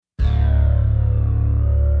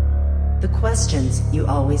questions you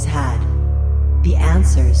always had. The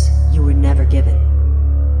answers you were never given.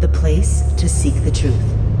 The place to seek the truth.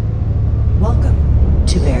 Welcome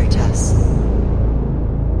to Veritas.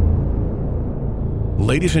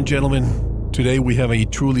 Ladies and gentlemen, today we have a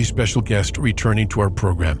truly special guest returning to our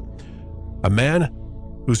program. A man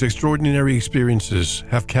whose extraordinary experiences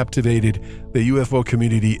have captivated the UFO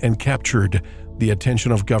community and captured the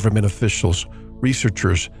attention of government officials,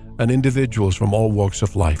 researchers, and individuals from all walks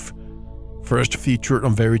of life. First featured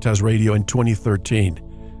on Veritas Radio in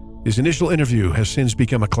 2013, his initial interview has since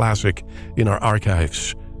become a classic in our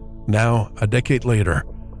archives. Now, a decade later,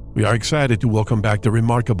 we are excited to welcome back the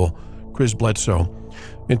remarkable Chris Bledsoe.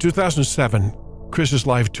 In 2007, Chris's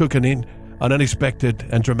life took an unexpected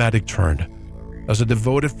and dramatic turn. As a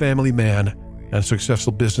devoted family man and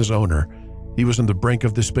successful business owner, he was on the brink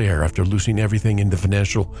of despair after losing everything in the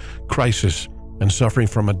financial crisis and suffering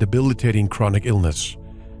from a debilitating chronic illness.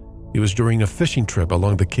 It was during a fishing trip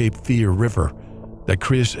along the Cape Fear River that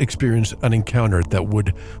Chris experienced an encounter that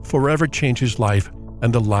would forever change his life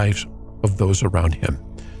and the lives of those around him.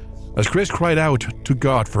 As Chris cried out to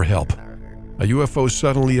God for help, a UFO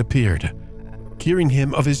suddenly appeared, curing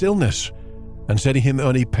him of his illness and setting him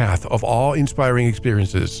on a path of awe-inspiring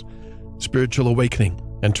experiences, spiritual awakening,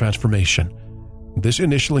 and transformation. This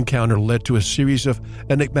initial encounter led to a series of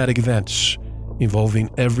enigmatic events involving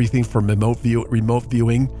everything from remote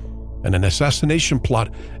viewing and an assassination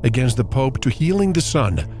plot against the Pope to healing the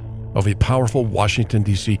son of a powerful Washington,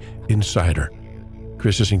 D.C. insider.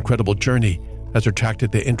 Chris's incredible journey has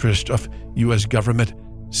attracted the interest of U.S. government,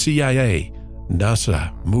 CIA,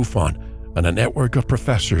 NASA, MUFON, and a network of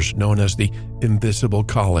professors known as the Invisible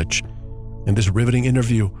College. In this riveting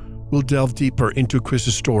interview, we'll delve deeper into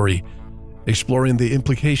Chris's story, exploring the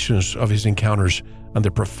implications of his encounters and the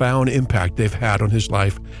profound impact they've had on his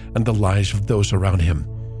life and the lives of those around him.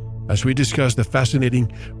 As we discuss the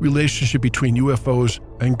fascinating relationship between UFOs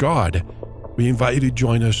and God, we invite you to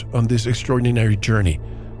join us on this extraordinary journey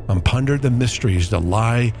and ponder the mysteries that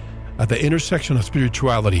lie at the intersection of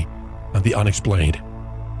spirituality and the unexplained.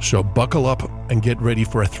 So buckle up and get ready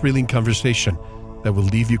for a thrilling conversation that will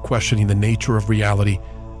leave you questioning the nature of reality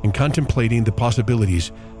and contemplating the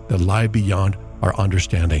possibilities that lie beyond our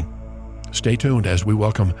understanding. Stay tuned as we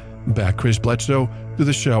welcome back Chris Bledsoe to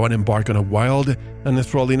the show and embark on a wild and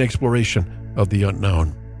enthralling exploration of the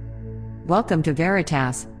unknown. Welcome to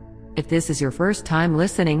Veritas. If this is your first time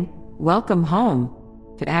listening, welcome home.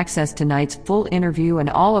 To access tonight's full interview and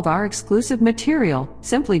all of our exclusive material,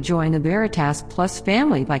 simply join the Veritas Plus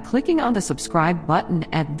family by clicking on the subscribe button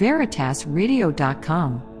at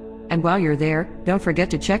veritasradio.com. And while you're there, don't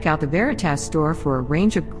forget to check out the Veritas store for a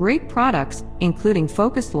range of great products, including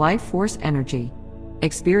focused life force energy.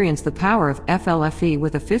 Experience the power of FLFE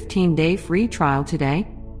with a 15-day free trial today.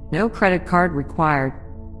 No credit card required.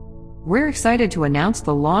 We're excited to announce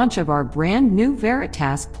the launch of our brand new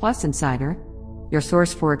Veritas Plus Insider, your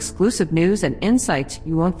source for exclusive news and insights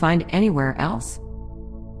you won't find anywhere else.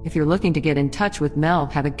 If you're looking to get in touch with Mel,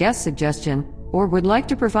 have a guest suggestion, or would like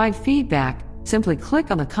to provide feedback, simply click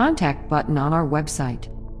on the contact button on our website.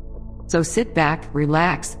 So sit back,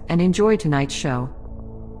 relax, and enjoy tonight's show.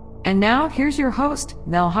 And now, here's your host,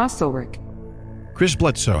 Mel Hostelrick. Chris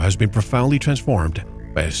Bledsoe has been profoundly transformed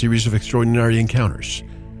by a series of extraordinary encounters.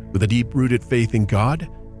 With a deep-rooted faith in God,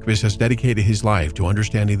 Chris has dedicated his life to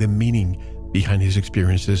understanding the meaning behind his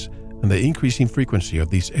experiences and the increasing frequency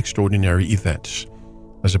of these extraordinary events.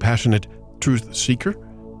 As a passionate truth seeker,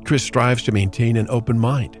 Chris strives to maintain an open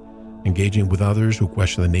mind, engaging with others who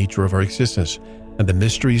question the nature of our existence and the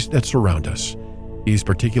mysteries that surround us. He is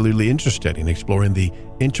particularly interested in exploring the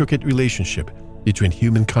intricate relationship between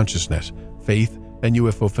human consciousness, faith, and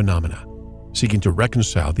UFO phenomena, seeking to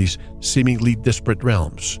reconcile these seemingly disparate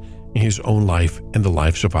realms in his own life and the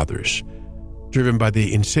lives of others. Driven by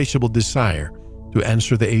the insatiable desire to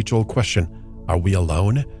answer the age-old question, are we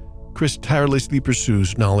alone? Chris tirelessly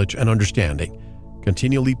pursues knowledge and understanding,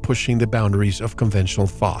 continually pushing the boundaries of conventional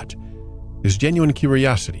thought. His genuine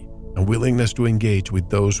curiosity and willingness to engage with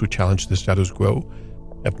those who challenge the status quo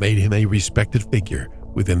have made him a respected figure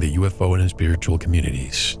within the UFO and spiritual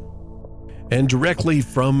communities. And directly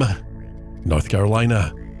from North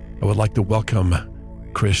Carolina, I would like to welcome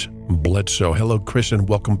Chris Bledsoe. Hello, Chris, and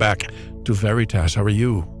welcome back to Veritas. How are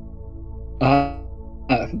you?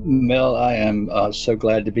 Mel, I am so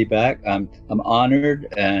glad to be back. I'm honored,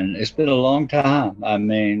 and it's been a long time. I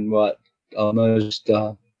mean, almost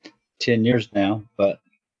 10 years now, but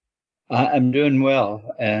I'm doing well,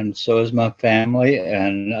 and so is my family,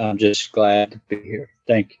 and I'm just glad to be here.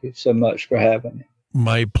 Thank you so much for having me.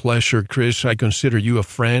 My pleasure, Chris. I consider you a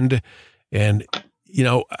friend, and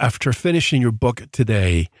after finishing your book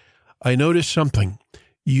today, I noticed something.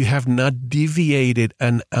 You have not deviated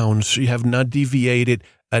an ounce. You have not deviated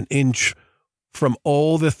an inch from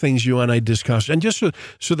all the things you and I discussed. And just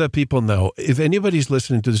so that people know, if anybody's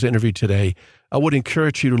listening to this interview today, I would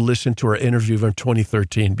encourage you to listen to our interview from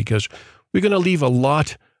 2013, because we're going to leave a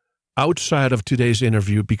lot outside of today's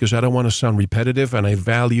interview because I don't want to sound repetitive and I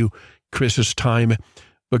value Chris's time.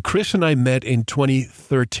 But Chris and I met in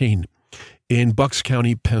 2013 in Bucks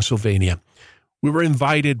County, Pennsylvania. We were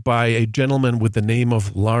invited by a gentleman with the name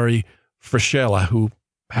of Larry Frischella, who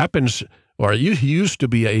happens, or he used to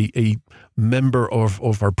be a member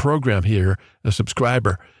of our program here, a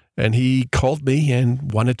subscriber. And he called me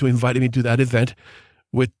and wanted to invite me to that event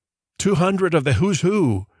with 200 of the who's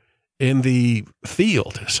who in the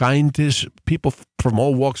field, scientists, people from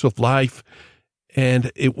all walks of life.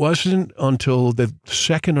 And it wasn't until the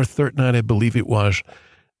second or third night, I believe it was,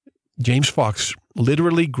 James Fox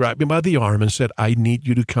literally grabbed me by the arm and said, I need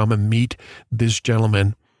you to come and meet this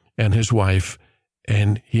gentleman and his wife.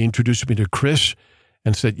 And he introduced me to Chris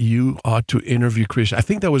and said, you ought to interview Chris. I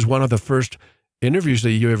think that was one of the first interviews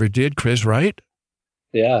that you ever did, Chris, right?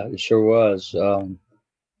 Yeah, it sure was.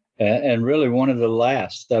 And really one of the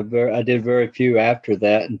last. I did very few after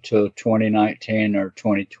that until 2019 or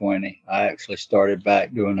 2020. I actually started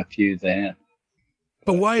back doing a few then.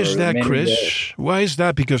 But why is that, Chris? Days. Why is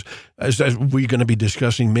that? Because as we're going to be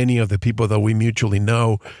discussing many of the people that we mutually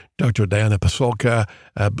know, Dr. Diana Pasulka,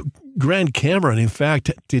 Grant Cameron. In fact,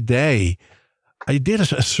 today, I did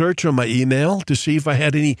a search on my email to see if I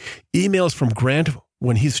had any emails from Grant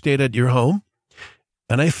when he stayed at your home.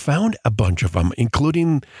 And I found a bunch of them,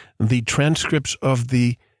 including the transcripts of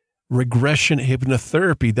the regression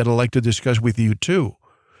hypnotherapy that I'd like to discuss with you, too.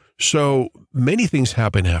 So many things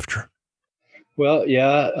happen after. Well,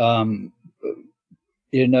 yeah,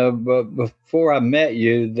 but before I met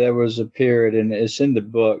you, there was a period, and it's in the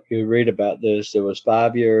book, you read about this, there was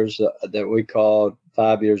 5 years that we called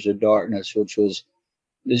 5 years of darkness, which was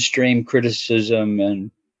extreme criticism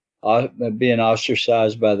and being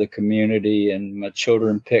ostracized by the community and my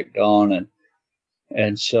children picked on.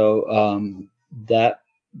 And so that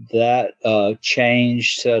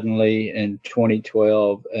changed suddenly in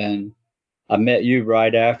 2012. And I met you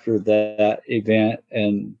right after that event.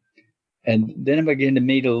 And then I began to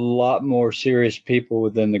meet a lot more serious people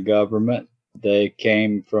within the government. They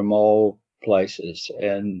came from all places.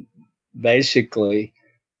 And basically,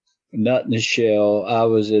 nut in the shell, I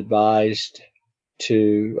was advised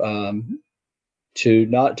to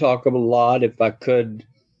not talk a lot if I could,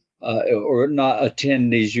 or not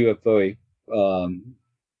attend these UFO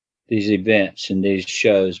these events and these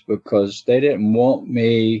shows, because they didn't want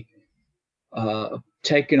me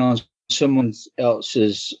taking on someone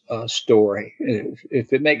else's story.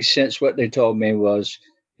 If it makes sense, what they told me was,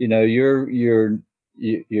 you're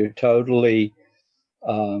totally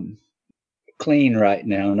clean right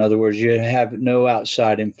now. In other words, you have no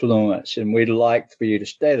outside influence, and we'd like for you to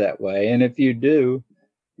stay that way. And if you do,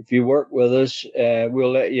 if you work with us,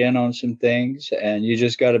 we'll let you in on some things, and you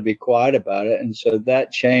just got to be quiet about it. And so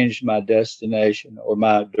that changed my destination or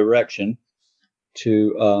my direction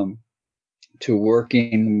to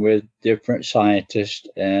working with different scientists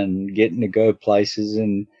and getting to go places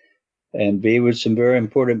and be with some very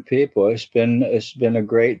important people. It's been a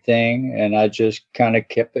great thing, and I just kind of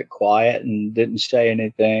kept it quiet and didn't say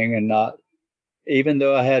anything. And not, even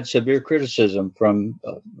though I had severe criticism from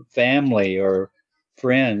family or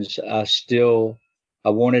friends, I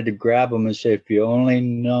wanted to grab them and say, if you only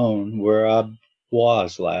known where I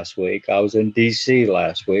was last week, I was in D.C.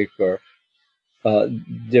 last week, or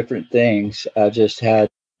different things. I just had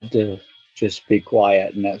to just be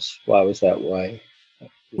quiet, and that's why I was that way.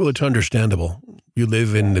 Well, it's understandable. You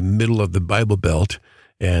live in the middle of the Bible Belt,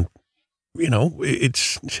 and,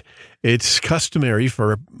 it's customary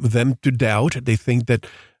for them to doubt. They think that,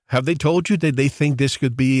 have they told you that they think this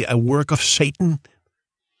could be a work of Satan?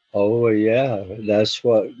 Oh, yeah. That's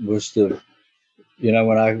what was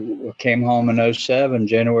when I came home in 2007,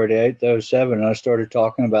 January 8th, 2007, and I started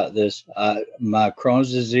talking about this, my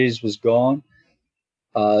Crohn's disease was gone.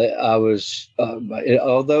 I was,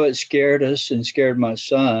 although it scared us and scared my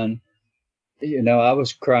son, I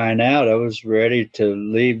was crying out. I was ready to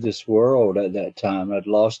leave this world at that time. I'd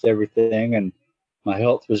lost everything, and my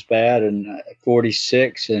health was bad, and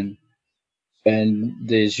 46, and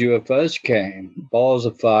these UFOs came, balls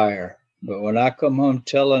of fire. But when I come home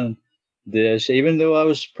telling this, even though I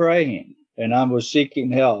was praying and I was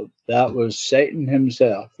seeking help, that was Satan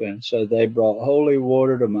himself. And so they brought holy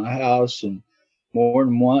water to my house, and more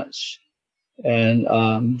than once,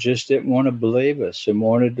 and just didn't want to believe us and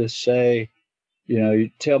wanted to say you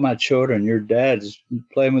tell my children your dad's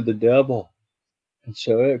playing with the devil. And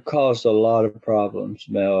so it caused a lot of problems,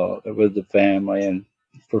 Mel, with the family. And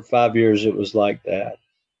for 5 years, it was like that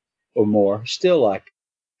or more, still like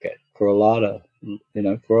it for a lot of,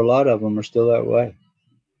 for a lot of them are still that way.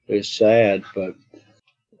 It's sad, but.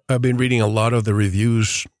 I've been reading a lot of the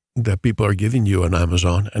reviews that people are giving you on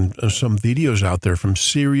Amazon, and some videos out there from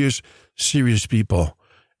serious people.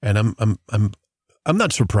 And I'm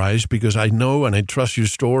not surprised, because I know and I trust your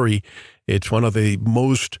story. It's one of the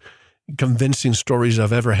most convincing stories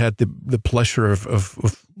I've ever had the pleasure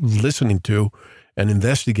of listening to and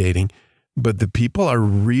investigating. But the people are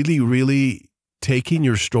really taking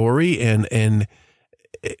your story and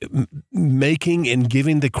making and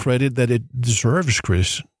giving the credit that it deserves,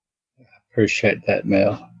 Chris. Appreciate that,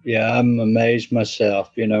 Mel. Yeah, I'm amazed myself.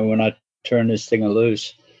 When I turned this thing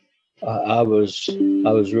loose, I was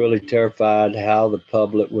really terrified how the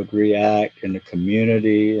public would react in the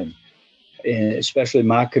community, and especially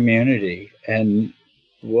my community. And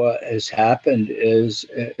what has happened is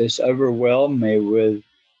it's overwhelmed me with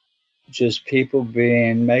just people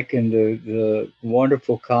making the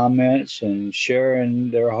wonderful comments and sharing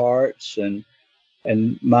their hearts, and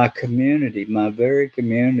my community, my very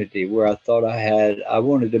community, where I thought I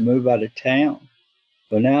wanted to move out of town.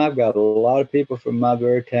 But now I've got a lot of people from my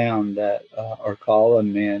very town that are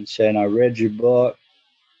calling me and saying, I read your book.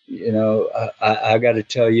 I got to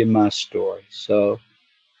tell you my story. So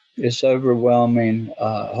it's overwhelming,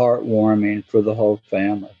 heartwarming for the whole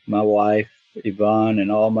family. My wife, Yvonne,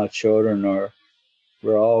 and all my children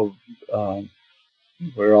we're all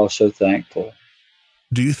so thankful.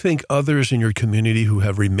 Do you think others in your community who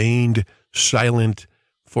have remained silent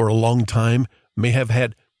for a long time may have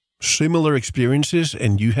had similar experiences,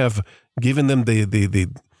 and you have given them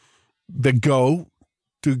the go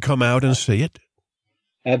to come out and say it?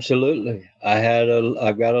 Absolutely.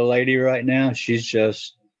 I've got a lady right now. She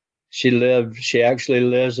actually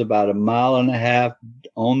lives about 1.5 miles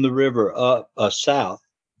on the river up south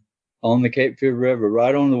on the Cape Fear River,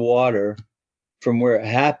 right on the water from where it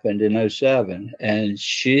happened in 2007. And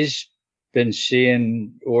she's been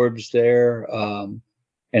seeing orbs there, and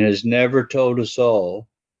has never told a soul.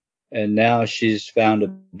 And now she's found a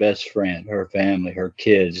best friend, her family, her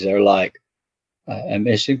kids. They're like, and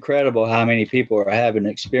it's incredible how many people are having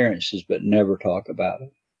experiences but never talk about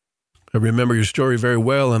it. I remember your story very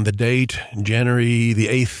well, and the date, January the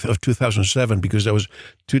 8th of 2007, because that was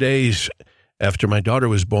 2 days after my daughter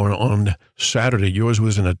was born on Saturday. Yours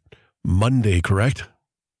was on a Monday, correct?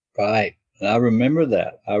 Right. And I remember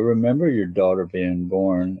that. I remember your daughter being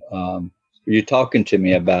born. You talking to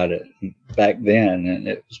me about it back then, and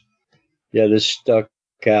it was, this stuck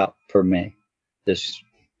out for me.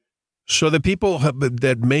 So the people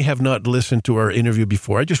that may have not listened to our interview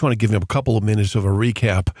before, I just want to give them a couple of minutes of a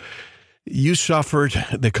recap. You suffered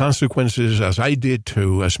the consequences, as I did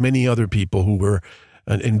too, as many other people who were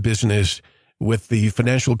in business with the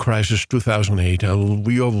financial crisis 2008.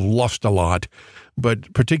 We all lost a lot,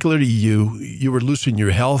 but particularly you were losing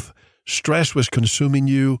your health. Stress was consuming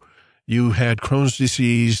you. You had Crohn's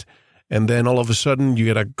disease, and then all of a sudden you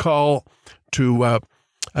get a call to,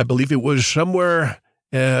 I believe it was somewhere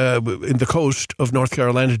in the coast of North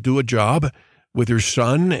Carolina, to do a job with your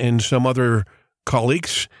son and some other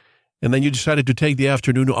colleagues. And then you decided to take the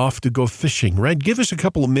afternoon off to go fishing, right? Give us a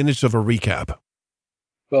couple of minutes of a recap.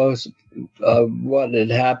 Well, what had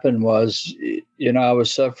happened was, I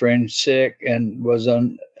was suffering sick and was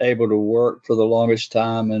unable to work for the longest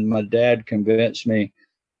time. And my dad convinced me,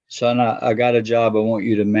 son, I got a job I want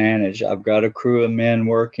you to manage. I've got a crew of men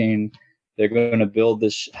working. They're going to build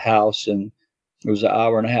this house, and it was 1.5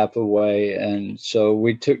 hours away. And so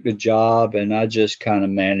we took the job, and I just kind of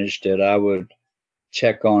managed it. I would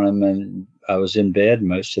check on him, and I was in bed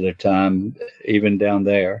most of the time, even down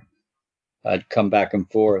there. I'd come back and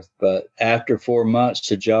forth. But after 4 months,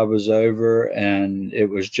 the job was over, and it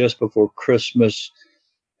was just before Christmas.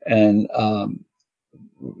 And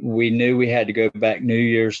we knew we had to go back New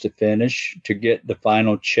Year's to finish, to get the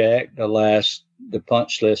final check. The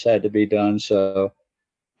punch list had to be done. So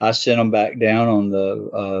I sent them back down on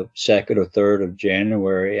the 2nd or 3rd of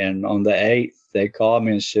January. And on the 8th, they called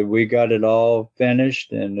me and said, we got it all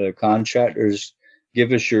finished, and the contractors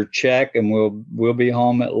give us your check, and we'll be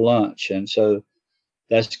home at lunch. And so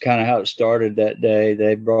that's kind of how it started that day.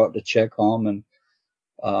 They brought the check home, and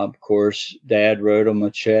of course, Dad wrote them a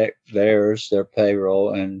check, their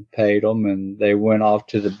payroll, and paid them. And they went off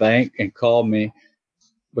to the bank and called me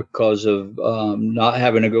because of not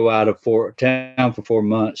having to go out of town for 4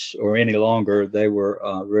 months or any longer. They were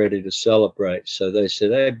ready to celebrate. So they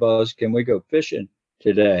said, hey, Buzz, can we go fishing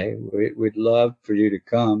today. We'd love for you to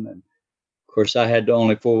come. And of course, I had the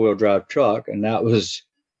only 4-wheel drive truck, and that was,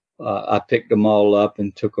 I picked them all up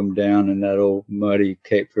and took them down in that old muddy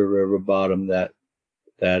Cape Fear River bottom that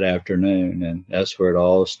afternoon. And that's where it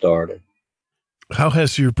all started. How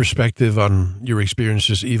has your perspective on your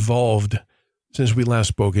experiences evolved since we last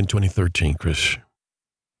spoke in 2013, Chris?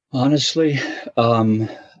 Honestly,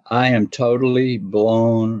 I am totally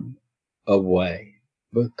blown away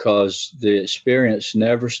because the experience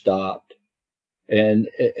never stopped. And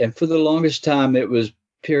for the longest time, it was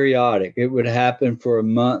periodic. It would happen for a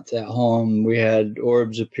month at home. We had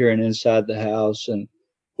orbs appearing inside the house and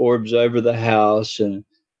orbs over the house. And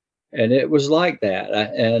it was like that.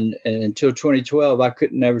 And until 2012, I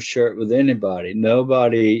could never share it with anybody.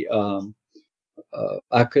 Nobody,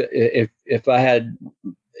 I could, if I had,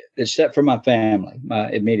 except for my family, my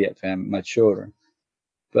immediate family, my children.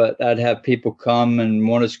 But I'd have people come and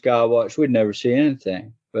want to sky watch. We'd never see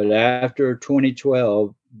anything. But after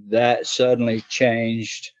 2012, that suddenly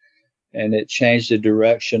changed, and it changed the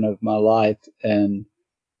direction of my life. And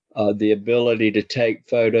the ability to take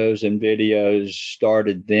photos and videos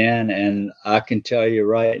started then. And I can tell you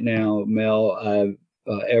right now, Mel,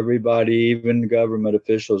 everybody, even government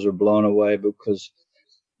officials, are blown away because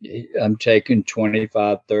I'm taking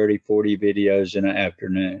 25, 30, 40 videos in an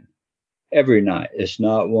afternoon. Every night. It's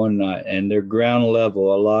not one night. And they're ground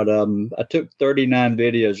level. A lot of them. I took 39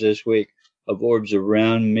 videos this week of orbs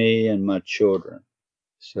around me and my children.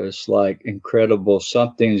 So it's like incredible.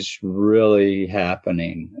 Something's really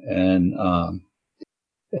happening. And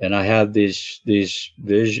I have these videos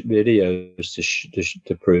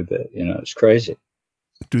to prove it. You know, it's crazy.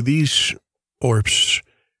 Do these orbs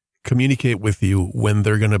communicate with you when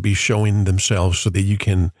they're going to be showing themselves so that you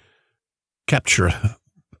can capture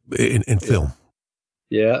in film?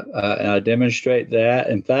 Yeah, I demonstrate that.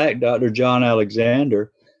 In fact, Dr. John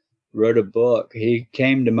Alexander wrote a book. He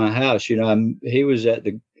came to my house. You know, he was at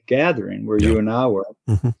the gathering where you and I were.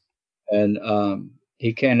 Mm-hmm. And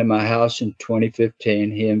he came to my house in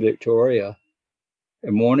 2015, he and Victoria,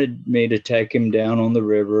 and wanted me to take him down on the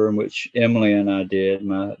river, in which Emily and I did,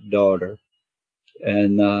 my daughter.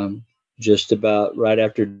 And just about right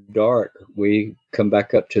after dark, we come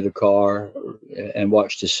back up to the car and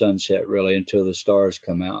watch the sunset really until the stars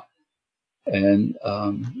come out. And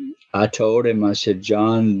I told him, I said,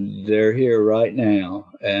 John, they're here right now.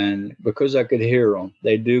 And because I could hear them,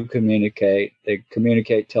 they do communicate. They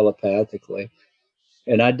communicate telepathically.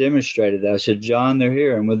 And I demonstrated that. I said, John, they're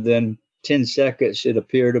here. And within 10 seconds, it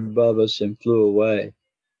appeared above us and flew away.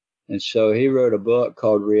 And so he wrote a book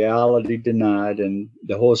called Reality Denied, and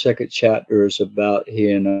the whole second chapter is about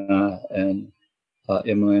he and I and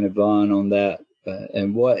Emily and Yvonne on that.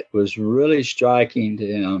 And what was really striking to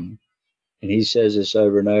him, and he says this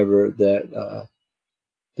over and over, that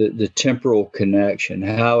the temporal connection,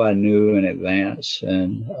 how I knew in advance,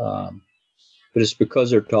 and but it's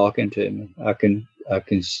because they're talking to me. I can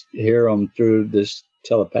hear them through this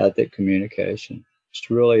telepathic communication. It's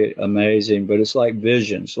really amazing, but it's like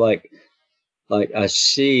visions. Like I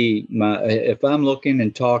see if I'm looking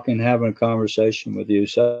and talking, having a conversation with you,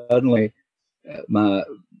 suddenly my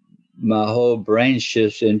whole brain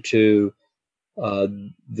shifts into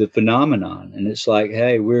the phenomenon, and it's like,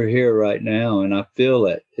 hey, we're here right now, and I feel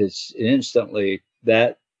it. It's instantly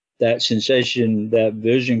that sensation, that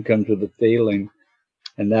vision comes with a feeling,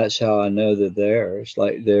 and that's how I know they're there. It's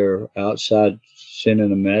like they're outside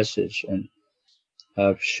sending a message, and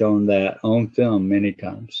I've shown that on film many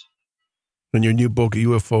times. In your new book,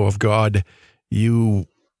 UFO of God, you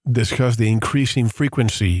discuss the increasing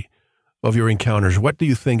frequency of your encounters. What do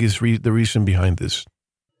you think is the reason behind this?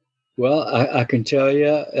 Well, I can tell you,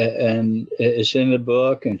 and it's in the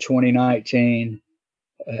book, in 2019,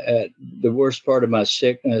 at the worst part of my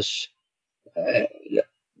sickness, I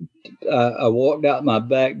walked out my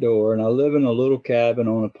back door, and I live in a little cabin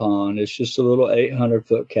on a pond. It's just a little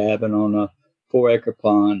 800-foot cabin on a 4-acre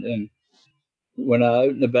pond. And when I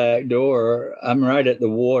opened the back door, I'm right at the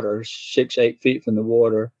water, 6-8 feet from the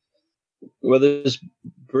water. Well, this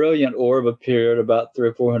brilliant orb appeared about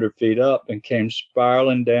 300 or 400 feet up and came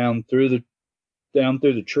spiraling down through the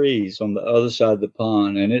trees on the other side of the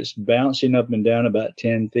pond. And it's bouncing up and down about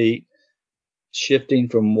 10 feet, shifting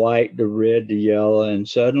from white to red to yellow. And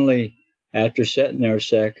suddenly, after sitting there a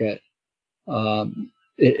second,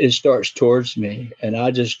 it starts towards me. And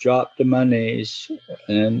I just dropped to my knees.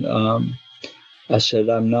 And I said,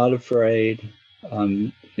 I'm not afraid.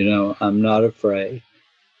 I'm not afraid.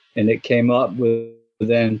 And it came up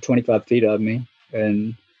within 25 feet of me.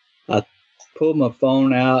 And I pulled my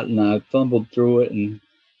phone out and I fumbled through it and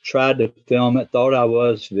tried to film it, thought I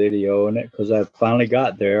was videoing it because I finally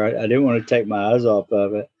got there. I didn't want to take my eyes off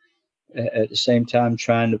of it. At the same time,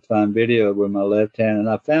 trying to find video with my left hand, and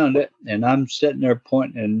I found it, and I'm sitting there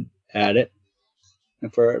pointing at it,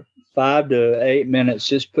 and for 5 to 8 minutes,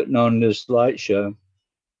 just putting on this light show.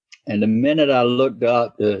 And the minute I looked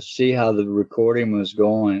up to see how the recording was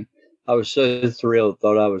going, I was so thrilled,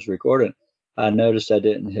 thought I was recording. I noticed I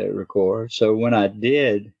didn't hit record. So when I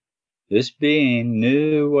did, this being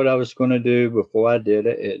knew what I was going to do before I did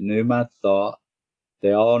it. It knew my thought.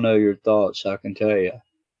 They all know your thoughts, I can tell you.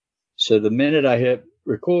 So the minute I hit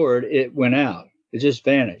record, it went out. It just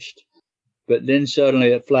vanished. But then suddenly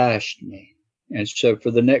it flashed me. And so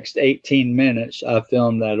for the next 18 minutes, I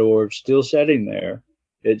filmed that orb still sitting there.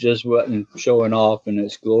 It just wasn't showing off in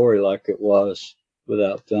its glory like it was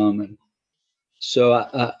without filming.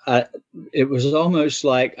 So it was almost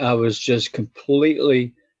like I was just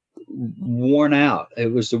completely worn out.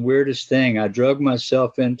 It was the weirdest thing. I drug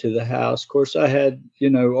myself into the house. Of course, I had,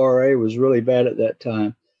 RA was really bad at that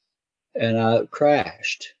time, and I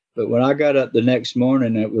crashed. But when I got up the next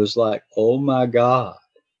morning, it was like, oh my God,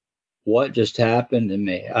 what just happened to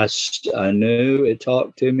me? I knew it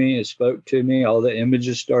talked to me, it spoke to me, all the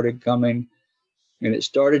images started coming, and it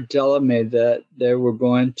started telling me that they were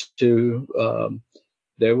going to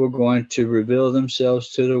reveal themselves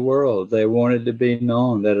to the world. They wanted to be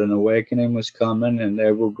known that an awakening was coming, and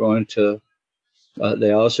they were going to,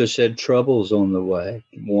 they also said trouble's on the way,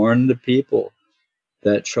 warn the people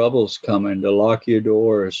that trouble's coming, to lock your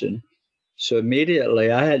doors. And so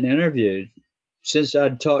immediately I hadn't interviewed since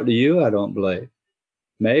I'd talked to you, I don't believe.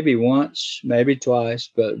 Maybe once, maybe twice,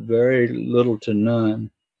 but very little to none.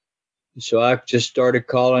 So I just started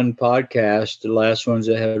calling podcasts, the last ones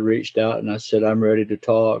that had reached out, and I said, I'm ready to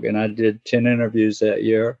talk. And I did 10 interviews that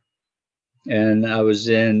year. And I was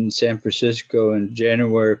in San Francisco in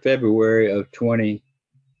February of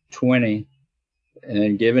 2020,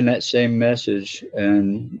 and giving that same message.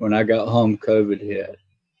 And when I got home, COVID hit.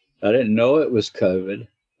 I didn't know it was COVID,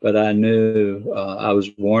 but I knew I was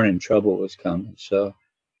warning trouble was coming. So,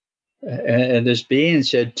 and this being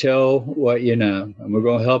said, tell what you know, and we're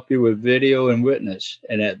going to help you with video and witness.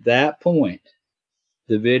 And at that point,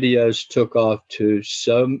 the videos took off to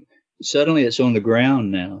suddenly it's on the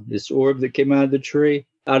ground now. This orb that came out of the tree,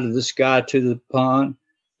 out of the sky to the pond,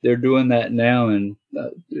 they're doing that now in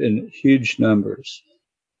huge numbers.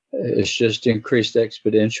 It's just increased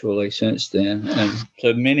exponentially since then. And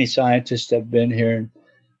so many scientists have been here,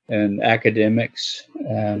 and academics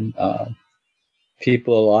and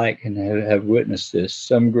people alike, and have witnessed this.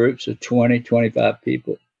 Some groups of 20, 25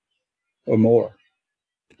 people or more.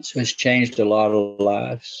 So it's changed a lot of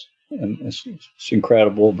lives, and it's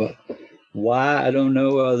incredible. But why, I don't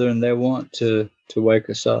know, other than they want to wake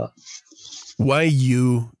us up. Why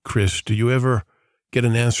you, Chris? Do you ever get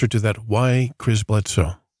an answer to that? Why Chris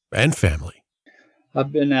Bledsoe and family?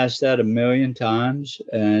 I've been asked that a million times,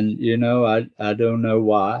 and, I don't know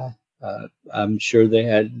why. I'm sure they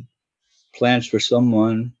had plans for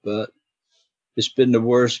someone, but it's been the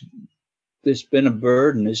worst. It's been a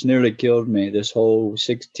burden. It's nearly killed me this whole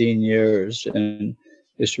 16 years. And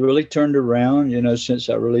it's really turned around, since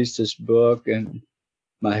I released this book, and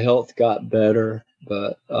my health got better.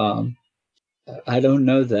 But I don't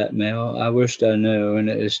know that, Mel. I wished I knew. And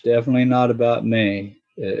it's definitely not about me.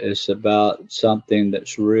 It's about something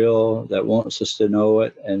that's real, that wants us to know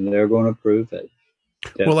it, and they're going to prove it.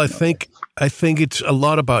 Definitely. Well, I think it's a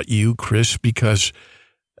lot about you, Chris, because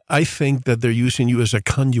I think that they're using you as a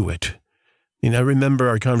conduit. And I remember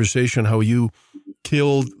our conversation, how you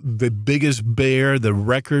killed the biggest bear, the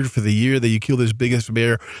record for the year that you killed this biggest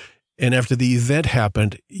bear. And after the event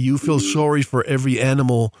happened, you feel sorry for every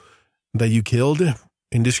animal that you killed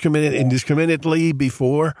indiscriminately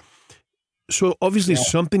before. So obviously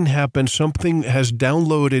something happened, something has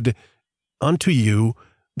downloaded onto you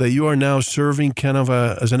that you are now serving kind of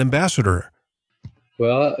as an ambassador.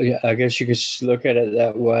 Well, yeah, I guess you could look at it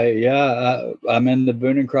that way. Yeah, I'm in the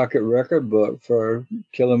Boone and Crockett record book for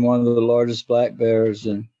killing one of the largest black bears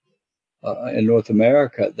in North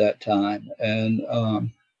America at that time.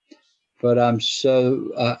 And but I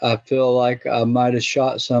feel like I might have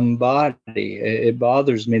shot somebody. It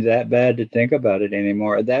bothers me that bad to think about it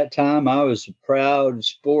anymore. At that time, I was a proud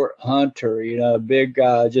sport hunter, a big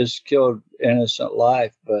guy, just killed innocent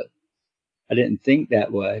life, but I didn't think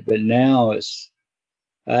that way. But now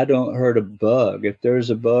I don't hurt a bug. If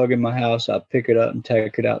there's a bug in my house, I pick it up and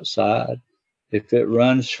take it outside. If it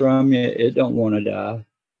runs from you, it don't want to die.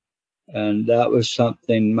 And that was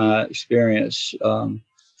something, my experience,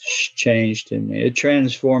 changed in me. It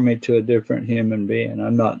transformed me to a different human being.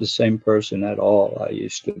 I'm not the same person at all I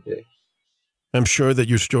used to be. I'm sure that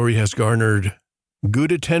your story has garnered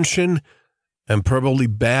good attention and probably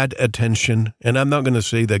bad attention. And I'm not going to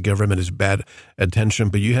say that government is bad attention,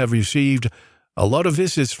 but you have received a lot of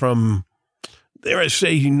visits from, dare I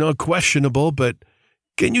say, not questionable, but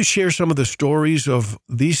can you share some of the stories of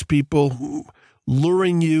these people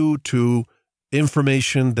luring you to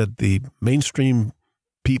information that the mainstream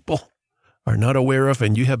people are not aware of,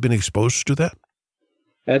 and you have been exposed to that?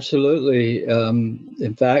 Absolutely.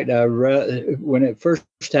 In fact, when it first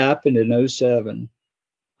happened in 2007,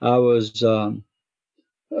 I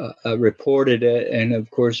reported it, and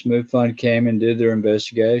of course, MUFON came and did their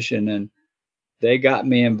investigation, and they got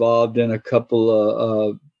me involved in a couple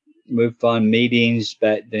of MUFON meetings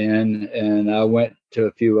back then, and I went to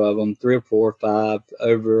a few of them, 3 or 4 or 5,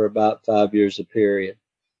 over about 5 years a period,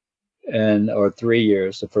 or 3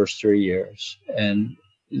 years, the first 3 years. And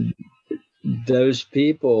those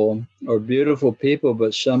people are beautiful people,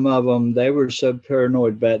 but some of them, they were so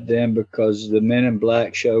paranoid back then because the Men in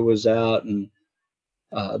Black show was out, and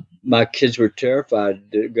my kids were terrified.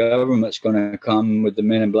 The government's going to come with the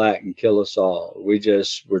Men in Black and kill us all. We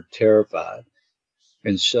just were terrified.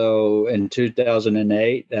 And so in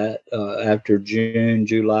 2008, after June,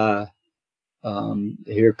 July,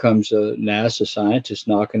 here comes a NASA scientist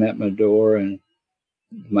knocking at my door, and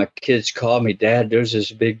my kids called me, "Dad, there's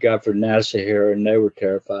this big guy from NASA here," and they were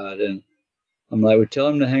terrified. And I'm like, "Well, tell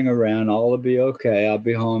him to hang around. All will be okay. I'll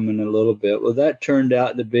be home in a little bit." Well, that turned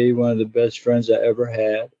out to be one of the best friends I ever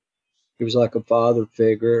had. He was like a father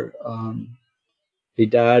figure. He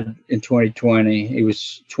died in 2020. He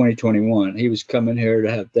was 2021. He was coming here to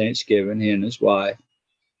have Thanksgiving, he and his wife.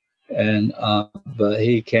 And but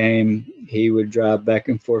he came. He would drive back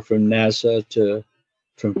and forth from NASA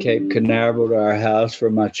from Cape Canaveral to our house for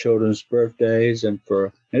my children's birthdays, and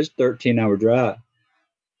it's a 13-hour drive.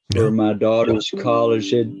 For my daughter's college,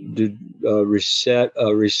 she'd do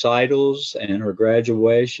recitals and her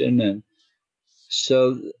graduation. And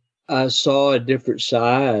so I saw a different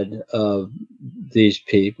side of these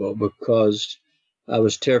people because I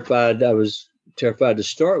was terrified. I was terrified to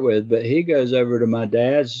start with, but he goes over to my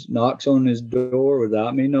dad's, knocks on his door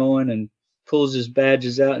without me knowing, and pulls his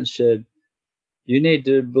badges out and said, "You need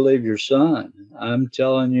to believe your son. I'm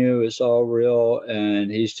telling you, it's all real,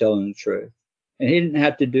 and he's telling the truth." And he didn't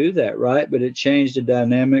have to do that, right? But it changed the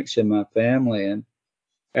dynamics in my family. And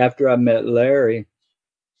after I met Larry,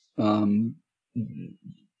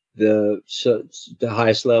 the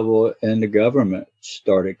highest level in the government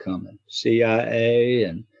started coming, CIA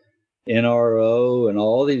and NRO and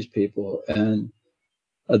all these people. And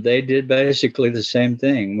they did basically the same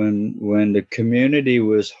thing. When the community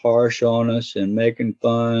was harsh on us and making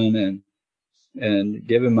fun and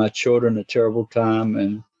giving my children a terrible time,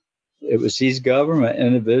 and it was these government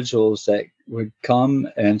individuals that would come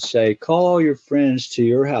and say, "Call all your friends to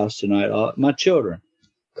your house tonight, my children.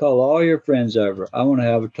 Call all your friends over. I want to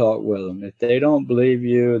have a talk with them. If they don't believe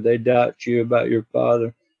you, they doubt you about your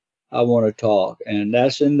father, I want to talk." And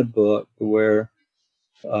that's in the book where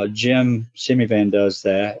Jim Semivan does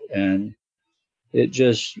that. And it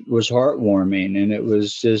just was heartwarming. And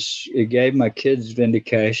it gave my kids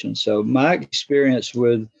vindication. So my experience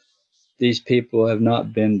with these people have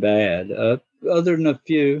not been bad, other than a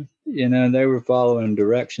few, they were following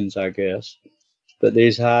directions, I guess. But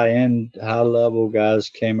these high-end, high-level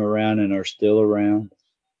guys came around and are still around.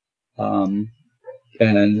 And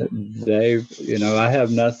they, I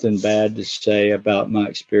have nothing bad to say about my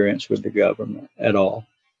experience with the government at all.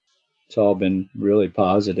 It's all been really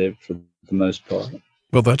positive for the most part.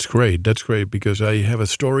 Well, that's great. That's great, because I have a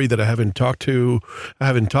story that I haven't talked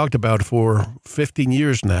about for 15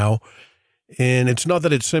 years now. And it's not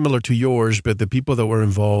that it's similar to yours, but the people that were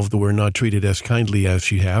involved were not treated as kindly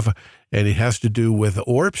as you have. And it has to do with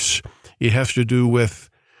orbs. It has to do with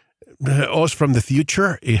us from the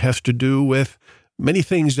future. It has to do with many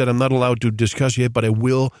things that I'm not allowed to discuss yet, but I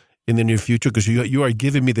will in the near future, because you are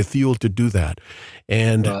giving me the fuel to do that.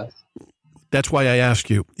 And that's why I ask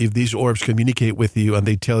you, if these orbs communicate with you and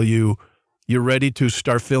they tell you, "You're ready to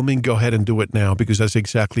start filming, go ahead and do it now," because that's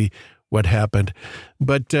exactly what happened.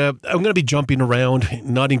 But I'm going to be jumping around,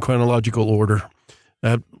 not in chronological order.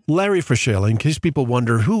 Larry Fischel, in case people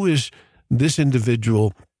wonder, who is this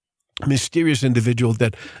individual, mysterious individual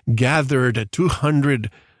that gathered 200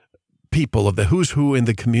 people of the who's who in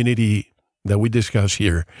the community that we discuss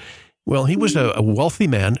here? Well, he was a wealthy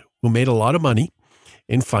man who made a lot of money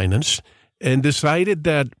in finance and decided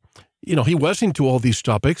that, he was into all these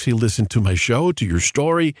topics. He listened to my show, to your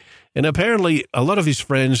story, and apparently a lot of his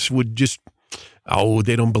friends would just oh,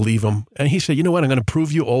 they don't believe him. And he said, you know what? I'm going to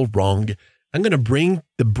prove you all wrong. I'm going to bring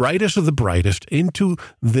the brightest of the brightest into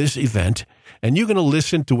this event, and you're going to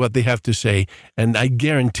listen to what they have to say. And I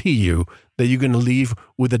guarantee you that you're going to leave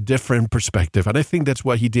with a different perspective. And I think that's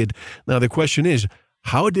what he did. Now, the question is,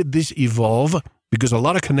 how did this evolve? Because a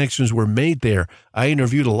lot of connections were made there. I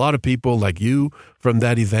interviewed a lot of people like you from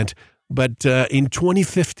that event. But in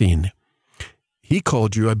 2015, he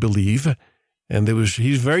called you, I believe, and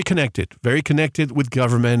he's very connected with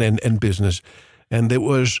government and business. And there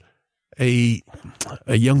was a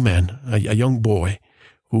young man, a young boy,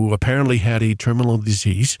 who apparently had a terminal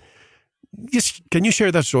disease. Yes, can you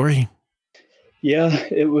share that story? Yeah,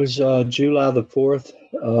 it was July the 4th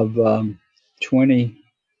of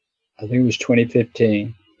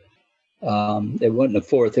 2015. It wasn't the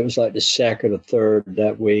 4th. It was like the 2nd or 3rd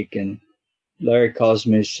that week. And Larry calls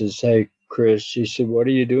me and says, hey, Chris, he said, what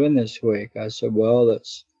are you doing this week? I said, well,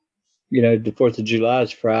 that's, the 4th of July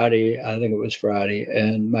is Friday. I think it was Friday.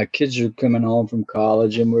 And my kids are coming home from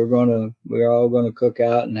college, and we're all going to cook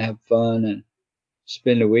out and have fun and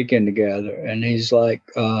spend the weekend together. And he's like,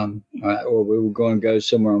 or we were going to go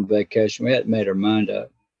somewhere on vacation. We hadn't made our mind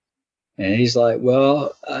up. And he's like,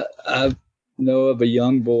 well, I know of a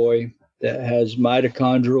young boy that has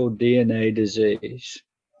mitochondrial DNA disease,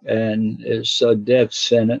 and it's a death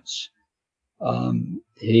sentence.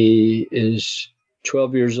 He is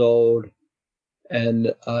 12 years old,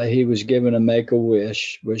 and he was given a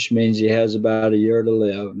Make-A-Wish, which means he has about a year to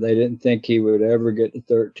live. They didn't think he would ever get to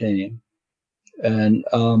 13. And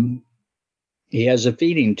he has a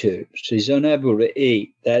feeding tube, so he's unable to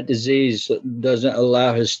eat. That disease doesn't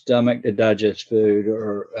allow his stomach to digest food,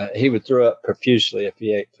 or he would throw up profusely if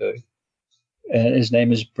he ate food. And his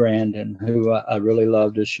name is Brandon, who I really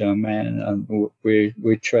love, this young man.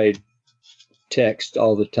 We trade text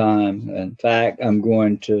all the time. In fact, I'm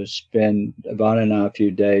going to spend Ivana and I a few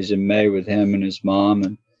days in May with him and his mom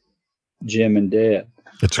and Jim and Deb.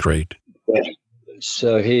 That's great.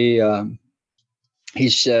 So he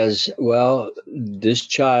says, well, this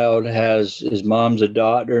child his mom's a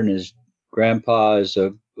doctor and his grandpa is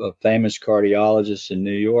a famous cardiologist in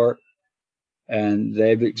New York, and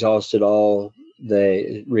they've exhausted all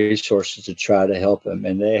the resources to try to help him.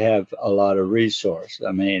 And they have a lot of resource.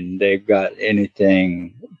 I mean, they've got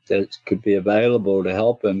anything that could be available to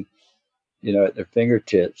help him, at their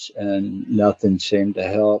fingertips, and nothing seemed to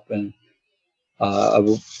help. And I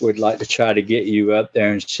would like to try to get you up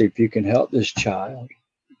there and see if you can help this child.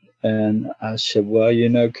 And I said, well,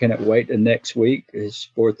 can it wait the next week? It's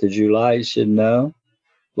 4th of July. He said, no.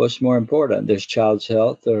 What's more important, this child's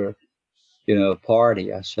health or, a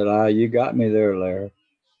party? I said, you got me there, Larry.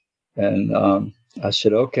 And I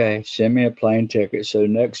said, okay, send me a plane ticket. So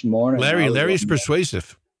next morning. Larry's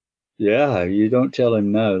persuasive. Yeah, you don't tell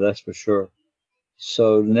him no, that's for sure.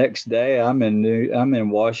 So the next day I'm in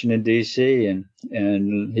Washington, D.C.,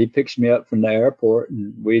 and he picks me up from the airport,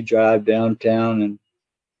 and we drive downtown, and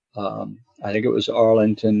I think it was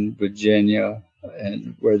Arlington, Virginia,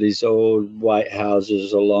 and where these old white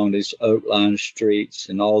houses along these oak-lined streets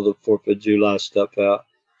and all the 4th of July stuff out.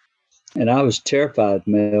 And I was terrified,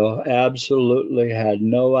 Mel. Absolutely had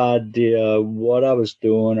no idea what I was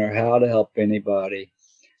doing or how to help anybody.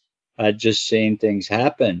 I'd just seen things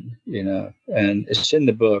happen, and it's in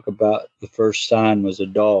the book about the first sign was a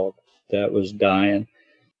dog that was dying.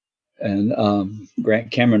 And Grant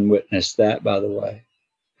Cameron witnessed that, by the way.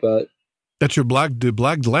 But that's the black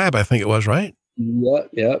lab, I think it was, right?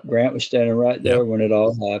 Yep. Grant was standing right there when it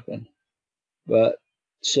all happened. But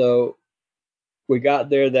so we got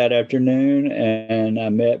there that afternoon, and I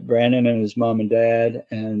met Brandon and his mom and dad,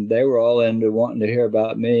 and they were all into wanting to hear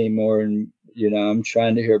about me more than, I'm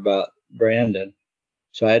trying to hear about Brandon.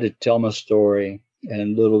 So I had to tell my story.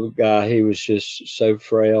 And little guy, he was just so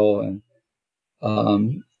frail, and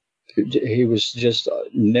he was just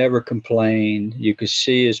never complained. You could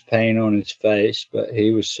see his pain on his face, but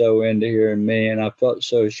he was so into hearing me, and I felt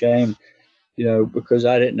so ashamed, because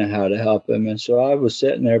I didn't know how to help him. And so I was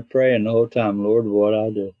sitting there praying the whole time, Lord, what I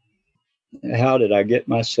do? How did I get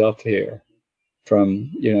myself here?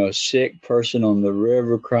 From, a sick person on the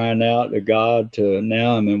river crying out to God to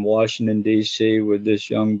now I'm in Washington, D.C. with this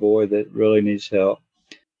young boy that really needs help.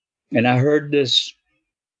 And I heard this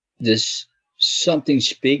something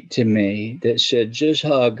speak to me that said, just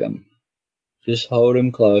hug him. Just hold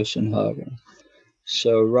him close and hug him.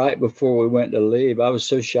 So right before we went to leave, I was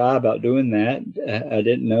so shy about doing that. I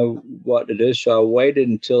didn't know what to do. So I waited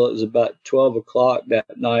until it was about 12 o'clock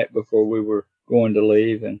that night before we were going to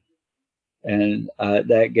leave. And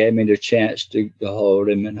that gave me the chance to hold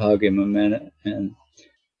him and hug him a minute. And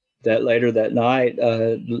that later that night,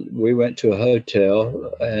 we went to a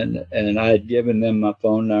hotel, and I had given them my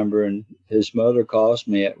phone number, and his mother calls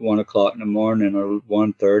me at 1:00 in the morning, or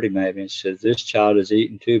 1:30 maybe, and says, "This child has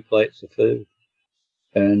eaten 2 plates of food."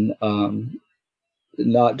 And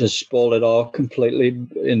not to spoil it all completely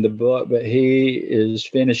in the book, but he is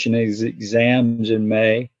finishing his exams in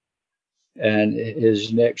May, and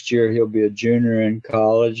his next year he'll be a junior in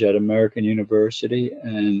college at American University,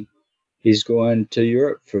 and he's going to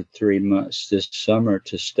Europe for 3 months this summer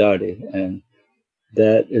to study, and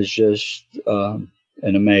that is just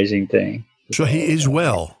an amazing thing. So he is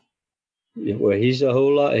well. Well, he's a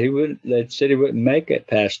whole lot. They said he wouldn't make it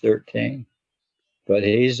past 13, but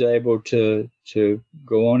he's able to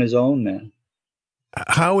go on his own now.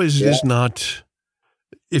 How is this not,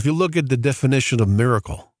 if you look at the definition of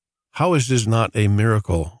miracle, how is this not a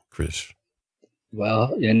miracle, Chris? Well,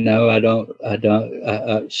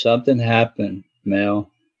 something happened, Mel.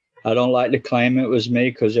 I don't like to claim it was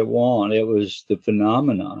me, because it won't. It was the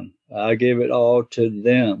phenomenon. I give it all to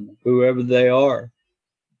them, whoever they are.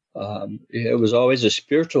 It was always a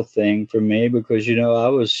spiritual thing for me, because, I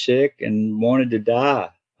was sick and wanted to die.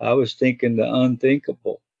 I was thinking the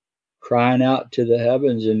unthinkable, crying out to the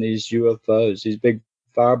heavens, and these UFOs, these big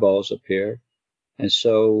fireballs appeared. And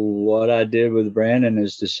so what I did with Brandon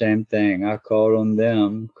is the same thing. I called on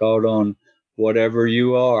them, called on whatever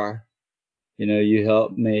you are. You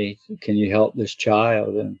help me. Can you help this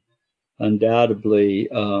child? And undoubtedly,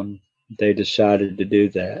 they decided to do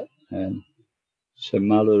that. And so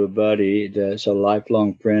my little buddy, that's a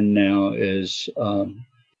lifelong friend now, is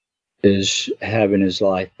having his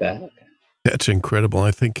life back. That's incredible.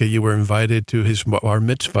 I think you were invited to his bar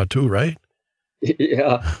mitzvah too, right?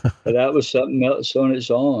 Yeah, that was something else on its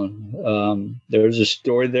own. There was a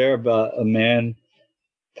story there about a man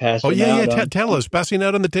passing out. Tell us. Passing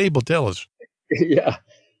out on the table. Tell us. Yeah,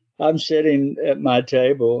 I'm sitting at my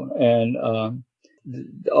table, and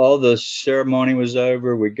all the ceremony was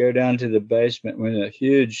over. We go down to the basement. We're in a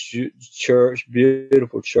huge church,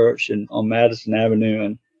 beautiful church on Madison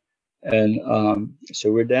Avenue, and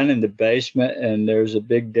so we're down in the basement, and there's a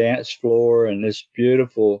big dance floor, and this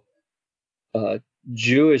beautiful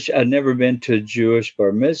Jewish. I'd never been to a Jewish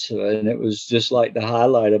bar mitzvah, and it was just like the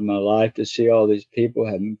highlight of my life to see all these people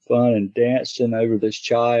having fun and dancing over this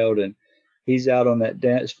child, and he's out on that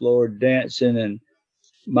dance floor dancing, and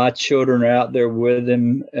my children are out there with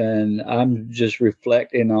him, and I'm just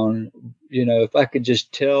reflecting on, if I could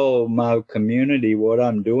just tell my community what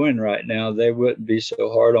I'm doing right now, they wouldn't be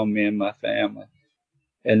so hard on me and my family.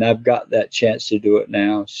 And I've got that chance to do it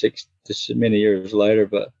now, many years later,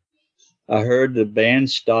 but I heard the band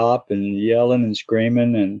stop and yelling and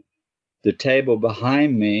screaming, and the table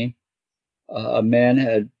behind me, a man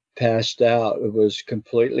had passed out. It was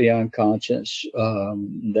completely unconscious.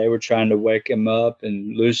 They were trying to wake him up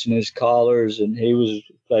and loosen his collars, and he was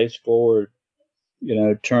face forward,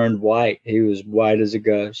 turned white. He was white as a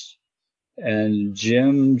ghost. And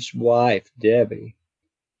Jim's wife, Debbie,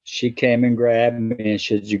 she came and grabbed me and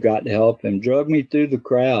said, "You got to help him." Drug me through the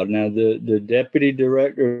crowd. Now, the deputy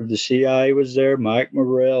director of the CIA was there, Mike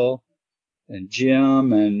Morrell, and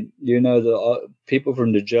Jim, and, the people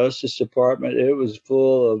from the Justice Department. It was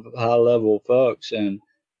full of high-level folks. And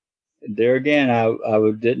there again, I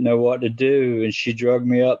didn't know what to do. And she dragged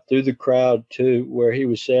me up through the crowd to where he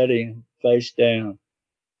was sitting, face down.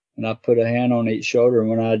 And I put a hand on each shoulder, and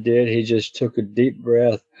when I did, he just took a deep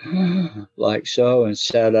breath, like so, and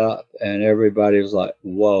sat up. And everybody was like,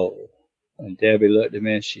 "Whoa." And Debbie looked at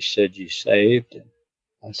me and she said, "You saved?" And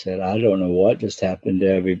I said, "I don't know what just happened,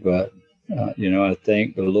 Debbie, but, I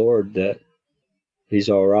thank the Lord that he's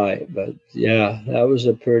all right." But yeah, that was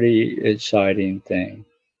a pretty exciting thing.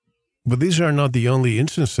 But these are not the only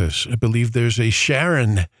instances. I believe there's a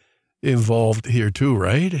Sharon involved here too,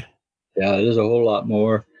 right? Yeah, there's a whole lot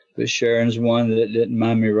more. But Sharon's one that didn't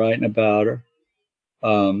mind me writing about her.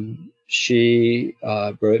 She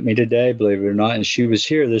wrote me today, believe it or not, and she was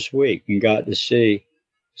here this week and got to see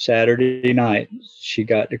Saturday night. She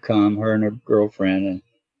got to come, her and her girlfriend, and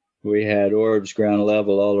we had orbs ground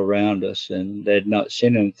level all around us, and they'd not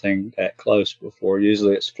seen anything that close before.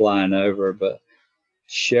 Usually it's flying over, but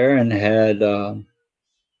Sharon had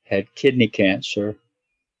kidney cancer.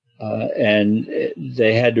 And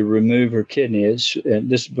they had to remove her kidney. And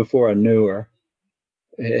this is before I knew her.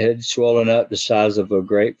 It had swollen up the size of a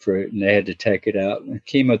grapefruit, and they had to take it out. And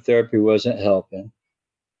chemotherapy wasn't helping.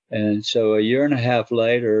 And so a year and a half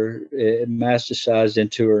later, it metastasized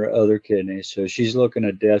into her other kidney. So she's looking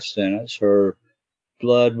at death sentence. Her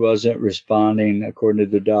blood wasn't responding, according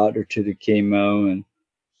to the doctor, to the chemo. And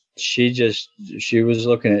she was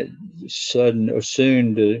looking at soon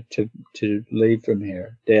to leave from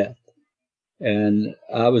here, death. And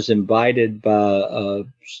I was invited by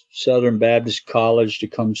Southern Baptist College to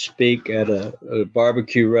come speak at a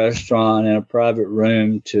barbecue restaurant in a private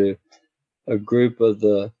room to a group of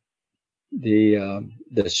the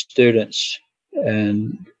students,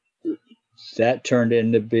 and that turned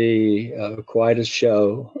into be quite a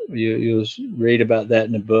show. You'll read about that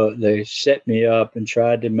in the book. They set me up and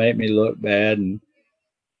tried to make me look bad, and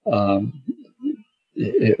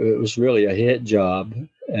it was really a hit job.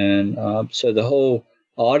 And so the whole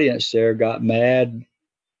audience there got mad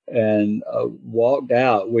and walked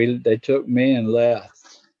out. They took me and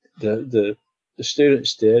left. The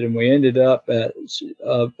students did, and we ended up at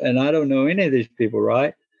and I don't know any of these people,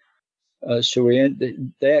 right? So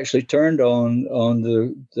they actually turned on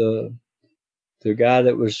the guy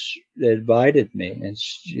that invited me, and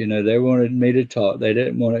they wanted me to talk. They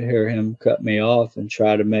didn't want to hear him cut me off and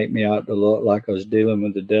try to make me out to look like I was dealing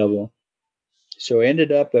with the devil. So I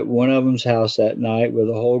ended up at one of them's house that night with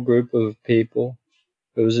a whole group of people.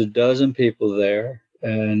 There was a dozen people there,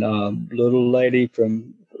 and little lady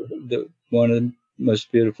from one of the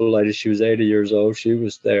most beautiful ladies. She was 80 years old. She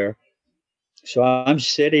was there. So I'm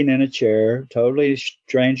sitting in a chair, totally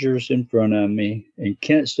strangers in front of me in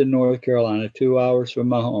Kinston, North Carolina, 2 hours from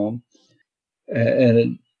my home.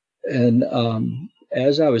 And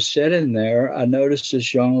as I was sitting there, I noticed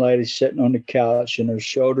this young lady sitting on the couch, and her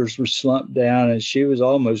shoulders were slumped down, and she was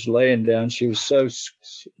almost laying down. She was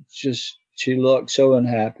she looked so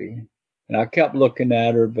unhappy. And I kept looking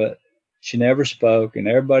at her, but she never spoke. And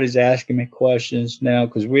everybody's asking me questions now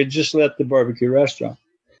because we had just left the barbecue restaurant.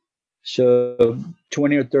 So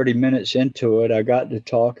 20 or 30 minutes into it, I got to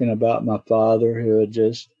talking about my father, who had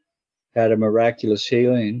just had a miraculous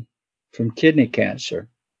healing from kidney cancer.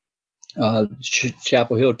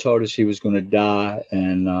 Chapel Hill told us he was going to die,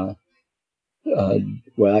 and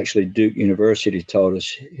actually Duke University told us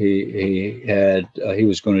he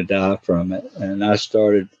was going to die from it. And I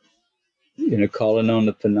started, calling on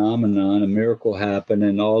the phenomenon. A miracle happened,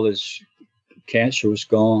 and all this cancer was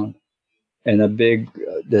gone. And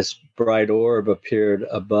this bright orb appeared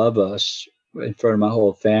above us in front of my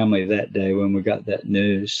whole family that day when we got that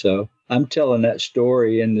news. So I'm telling that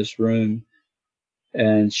story in this room,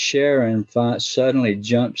 and Sharon suddenly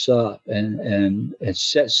jumps up and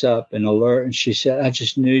sets up an alert. And she said, "I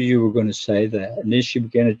just knew you were going to say that." And then she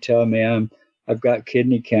began to tell me I've got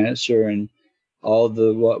kidney cancer and all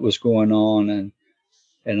what was going on.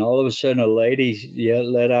 And all of a sudden, a lady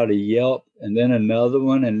let out a yelp, and then another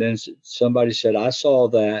one, and then somebody said, "I saw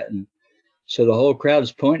that." And so the whole crowd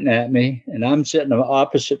is pointing at me, and I'm sitting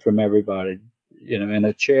opposite from everybody, in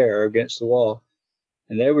a chair against the wall.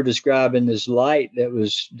 And they were describing this light that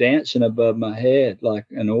was dancing above my head like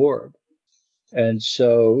an orb. And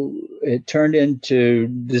so it turned into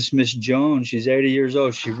this Miss Jones. She's 80 years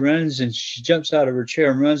old. She runs and she jumps out of her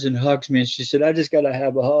chair and runs and hugs me. And she said, "I just got to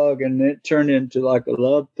have a hug." And it turned into like a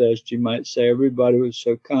love fest, you might say. Everybody was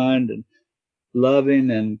so kind and loving.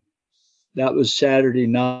 And that was Saturday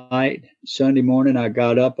night. Sunday morning, I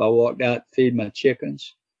got up. I walked out to feed my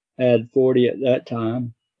chickens. I had 40 at that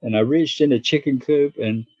time. And I reached in the chicken coop,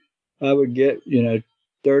 and I would get,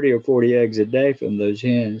 30 or 40 eggs a day from those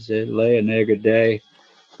hens. They'd lay an egg a day.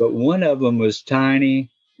 But one of them was tiny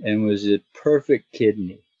and was a perfect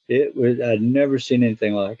kidney. I'd never seen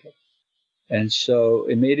anything like it. And so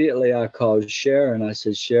immediately I called Sharon. I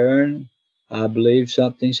said, "Sharon, I believe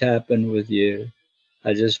something's happened with you.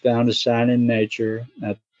 I just found a sign in nature.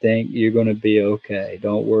 I think you're going to be okay.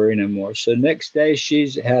 Don't worry no more." So next day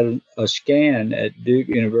she's had a scan at Duke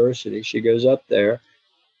University. She goes up there,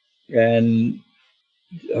 and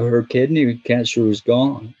her kidney cancer was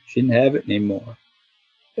gone. She didn't have it anymore.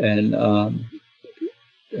 And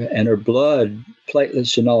her blood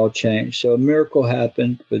platelets and all changed. So a miracle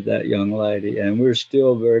happened with that young lady, and we're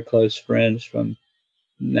still very close friends from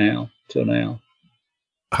now till now.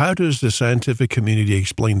 How does the scientific community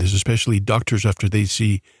explain this, especially doctors, after they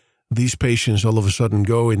see these patients all of a sudden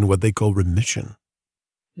go in what they call remission?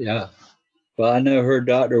 Yeah. Well, I know her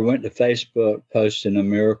doctor went to Facebook posting a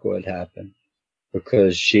miracle had happened,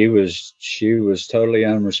 because she was totally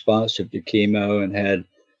unresponsive to chemo and had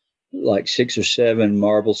like 6 or 7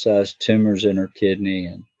 marble-sized tumors in her kidney.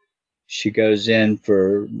 And she goes in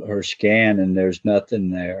for her scan, and there's nothing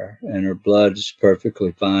there, and her blood's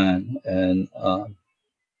perfectly fine.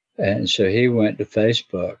 And so he went to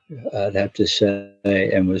Facebook, I'd have to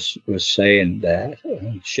say, and was saying that.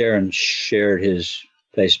 Sharon shared his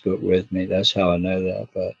Facebook with me. That's how I know that.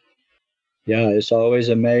 But yeah, it's always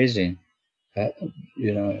amazing.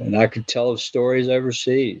 And I could tell of stories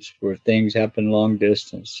overseas where things happen long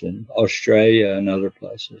distance in Australia and other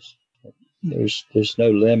places. There's no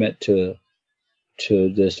limit to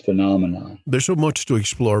this phenomenon. There's so much to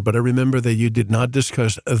explore, but I remember that you did not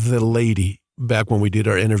discuss the lady back when we did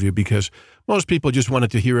our interview, because most people just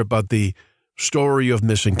wanted to hear about the story of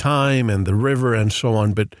missing time and the river and so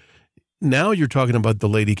on. But now you're talking about the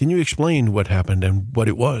lady. Can you explain what happened and what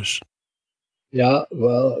it was? Yeah,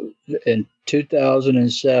 well, in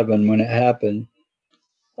 2007, when it happened,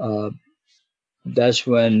 that's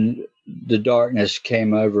when the darkness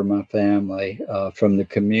came over my family from the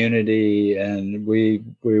community, and we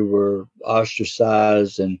were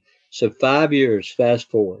ostracized. And so 5 years, fast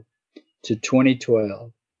forward to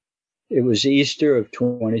 2012. It was Easter of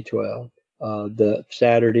 2012, the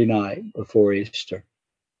Saturday night before Easter.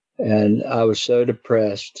 And I was so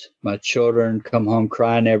depressed. My children come home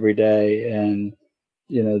crying every day, and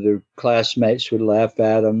their classmates would laugh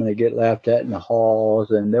at them, and they get laughed at in the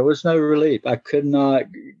halls, and there was no relief. I could not.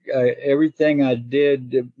 Everything I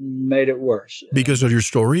did made it worse. Because of your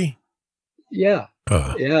story? Yeah.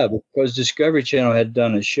 Yeah, because Discovery Channel had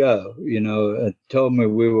done a show, and told me,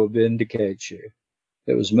 "We will vindicate you."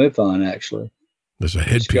 It was MUFON, actually. There's a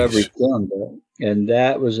hit Discovery piece. filmed it. And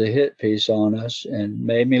that was a hit piece on us and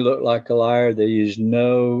made me look like a liar. They used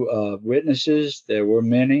no witnesses. There were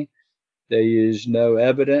many. They used no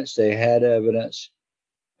evidence. They had evidence.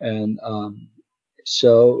 And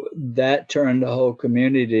so that turned the whole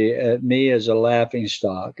community at me as a laughing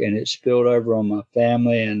stock, and it spilled over on my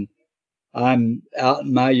family. And I'm out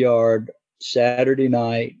in my yard Saturday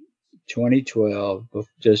night, 2012,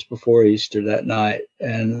 just before Easter that night,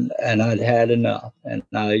 and I'd had enough, and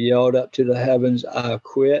I yelled up to the heavens, "I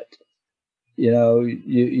quit.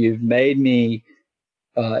 You've made me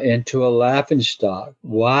into a laughing stock.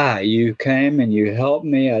 Why? You came and you helped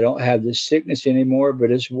me. I don't have this sickness anymore,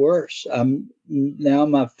 but it's worse. Now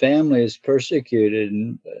my family is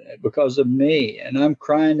persecuted because of me, and I'm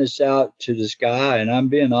crying this out to the sky, and I'm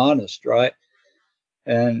being honest, right?"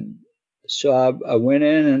 And so I went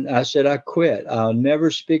in and I said, "I quit. I'll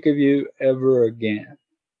never speak of you ever again."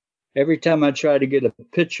 Every time I tried to get a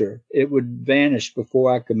picture, it would vanish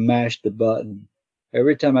before I could mash the button.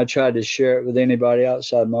 Every time I tried to share it with anybody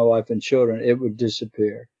outside my wife and children, it would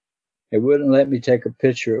disappear. It wouldn't let me take a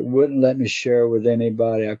picture. It wouldn't let me share with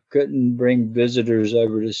anybody. I couldn't bring visitors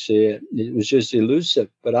over to see it. It was just elusive,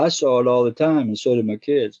 but I saw it all the time, and so did my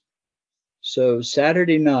kids. So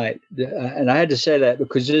Saturday night, and I had to say that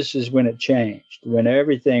because this is when it changed, when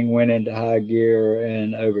everything went into high gear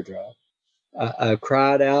and overdrive. I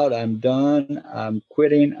cried out, "I'm done. I'm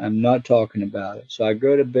quitting. I'm not talking about it." So I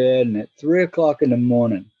go to bed, and at 3:00 in the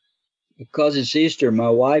morning, because it's Easter, my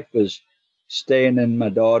wife was staying in my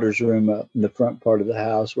daughter's room up in the front part of the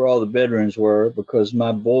house where all the bedrooms were, because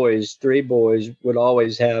my boys, 3 boys, would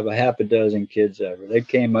always have a half a dozen kids over. They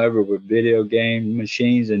came over with video game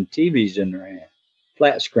machines and TVs in their hand,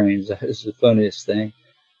 flat screens. That's the funniest thing.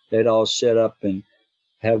 They'd all set up and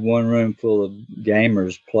have one room full of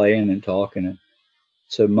gamers playing and talking. And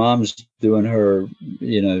so mom's doing her,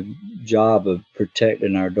 job of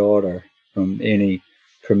protecting our daughter from any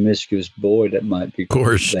promiscuous boy that might be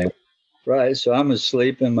there. Right. So I'm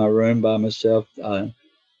asleep in my room by myself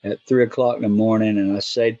at 3:00 in the morning. And I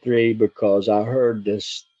say 3 because I heard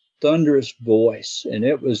this thunderous voice, and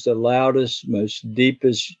it was the loudest, most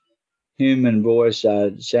deepest human voice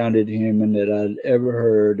sounded human that I'd ever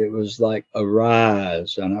heard. It was like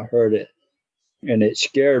arise, and I heard it, and it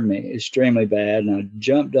scared me extremely bad. And I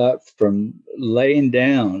jumped up from laying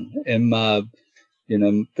down in my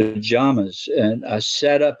pajamas, and I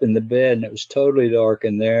sat up in the bed, and it was totally dark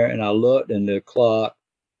in there. And I looked, and the clock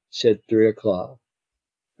said 3:00.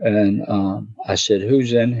 And I said,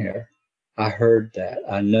 "Who's in here?" I heard that.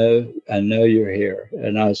 I know you're here.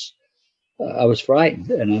 And I was frightened,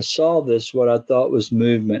 and I saw what I thought was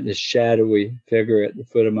movement, this shadowy figure at the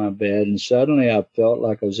foot of my bed. And suddenly I felt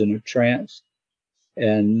like I was in a trance.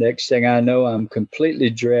 And next thing I know, I'm completely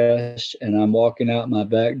dressed, and I'm walking out my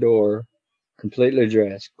back door, completely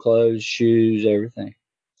dressed, clothes, shoes, everything.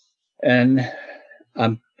 And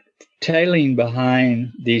I'm tailing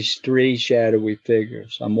behind these 3 shadowy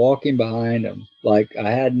figures. I'm walking behind them like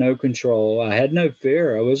I had no control. I had no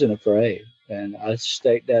fear. I wasn't afraid. And I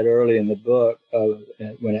state that early in the book.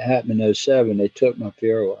 When it happened in 2007, they took my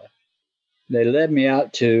fear away. They led me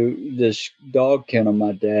out to this dog kennel.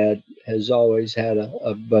 My dad has always had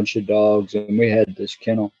a bunch of dogs, and we had this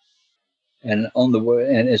kennel. And on the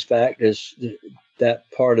way, and in fact,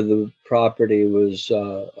 that part of the property was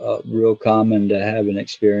real common to having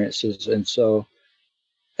experiences. And so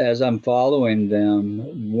as I'm following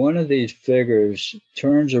them, one of these figures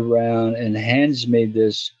turns around and hands me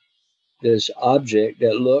this object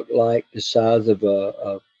that looked like the size of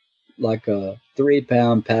a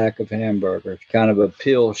 3-pound pack of hamburgers, kind of a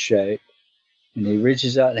pill shape. And he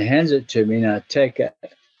reaches out and hands it to me, and I take it.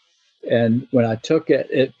 And when I took it,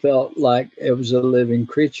 it felt like it was a living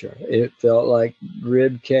creature. It felt like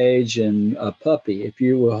rib cage and a puppy. If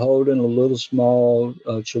you were holding a little small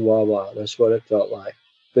chihuahua, that's what it felt like.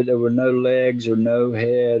 But there were no legs or no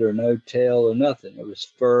head or no tail or nothing. It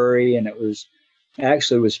was furry, and it was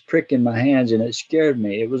pricking my hands, and it scared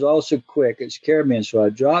me. It was also quick. It scared me, and so I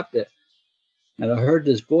dropped it. And I heard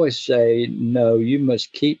this voice say, "No, you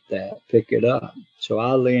must keep that. Pick it up." So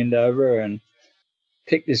I leaned over and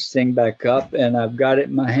picked this thing back up, and I've got it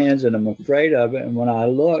in my hands, and I'm afraid of it. And when I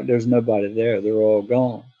look, there's nobody there. They're all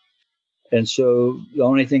gone. And so the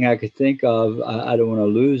only thing I could think of, I don't want to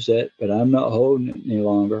lose it, but I'm not holding it any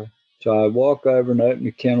longer. So I walk over and open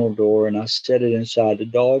the kennel door, and I set it inside the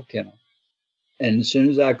dog kennel. And as soon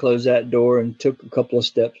as I closed that door and took a couple of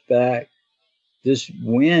steps back, this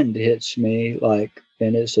wind hits me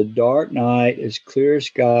and it's a dark night, it's clear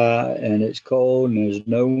sky, and it's cold, and there's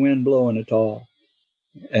no wind blowing at all.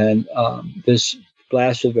 And this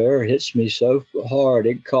blast of air hits me so hard,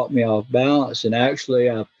 it caught me off balance. And actually,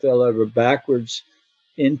 I fell over backwards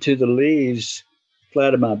into the leaves,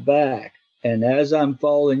 flat on my back. And as I'm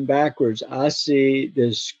falling backwards, I see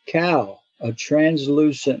this cow, a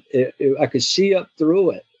translucent, I could see up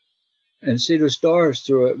through it and see the stars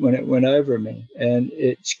through it when it went over me. And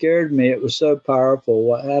it scared me. It was so powerful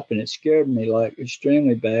what happened. It scared me like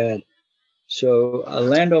extremely bad. So I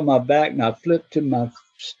land on my back and I flip to my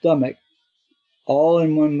stomach, all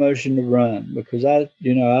in one motion to run, because I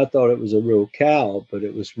thought it was a real cow, but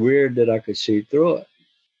it was weird that I could see through it.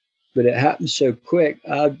 But it happened so quick,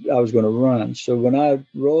 I was going to run. So when I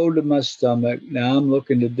rolled to my stomach, now I'm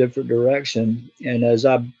looking a different direction. And as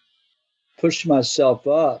I push myself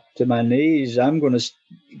up to my knees, I'm going to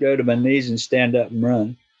go to my knees and stand up and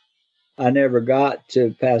run. I never got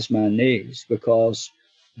to past my knees because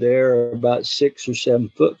they're about 6 or 7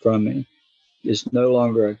 foot from me. It's no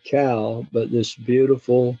longer a cow, but this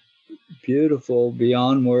beautiful, beautiful,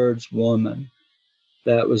 beyond words woman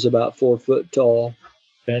that was about 4 foot tall.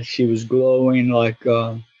 And she was glowing like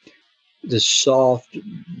this soft,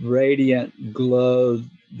 radiant glow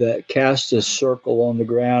that cast a circle on the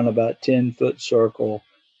ground, about 10-foot circle,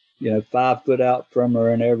 5 foot out from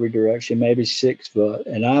her in every direction, maybe 6 foot.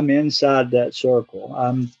 And I'm inside that circle.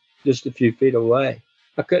 I'm just a few feet away.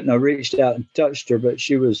 I couldn't have reached out and touched her, but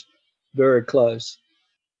she was very close.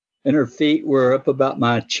 And her feet were up about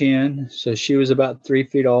my chin. So she was about 3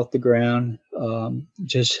 feet off the ground,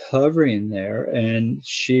 just hovering there. And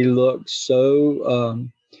she looked so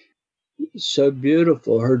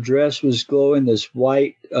beautiful. Her dress was glowing, this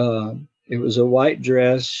white, it was a white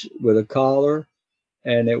dress with a collar,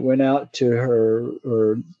 and it went out to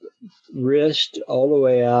her wrist all the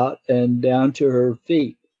way out and down to her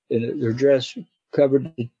feet. And her dress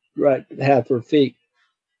covered right half her feet.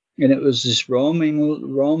 And it was this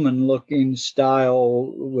Roman looking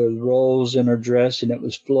style with rolls in her dress, and it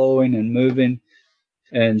was flowing and moving.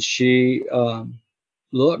 And she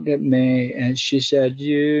looked at me and she said,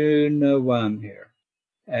 "You know why I'm here."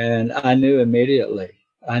 And I knew immediately.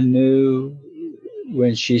 I knew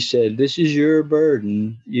when she said, "This is your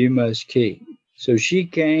burden, you must keep." So she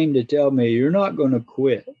came to tell me, "You're not going to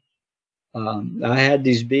quit." I had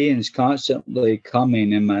these beings constantly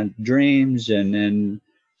coming in my dreams and in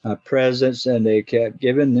my presence, and they kept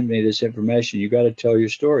giving me this information. "You got to tell your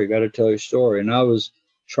story. You got to tell your story." And I was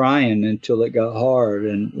trying until it got hard.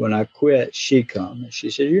 And when I quit, she come and she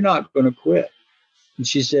said, "You're not going to quit." And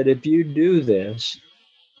she said, "If you do this,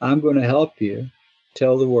 I'm going to help you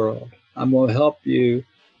tell the world. I'm going to help you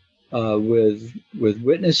with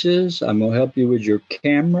witnesses. I'm going to help you with your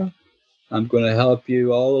camera. I'm going to help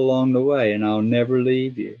you all along the way, and I'll never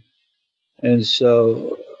leave you." And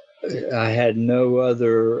so I had no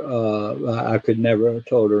other, I could never have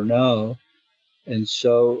told her no. And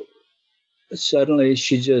so suddenly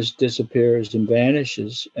she just disappears and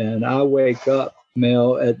vanishes. And I wake up,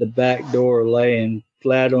 Mel, at the back door, laying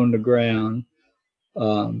flat on the ground,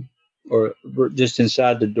 or just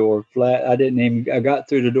inside the door, flat. I got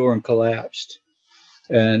through the door and collapsed.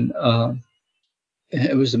 And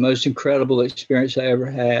it was the most incredible experience I ever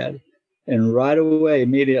had. And right away,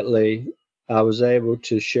 immediately, I was able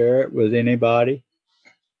to share it with anybody,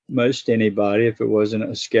 most anybody, if it wasn't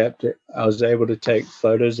a skeptic. I was able to take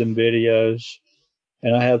photos and videos,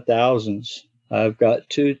 and I have thousands. I've got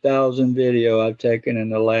 2,000 video I've taken in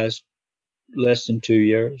the last less than 2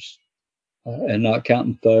 years. and not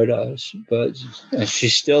counting photos. But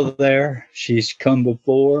she's still there. She's come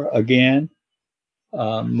before again,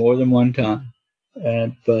 more than one time.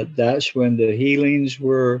 But that's when the healings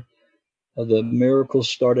were, the miracles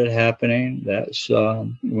started happening. That's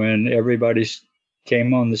when everybody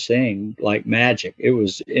came on the scene like magic. It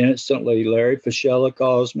was instantly. Larry Fischella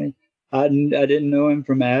calls me. I didn't know him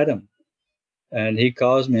from Adam. And he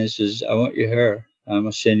calls me and says, I want your hair. I'm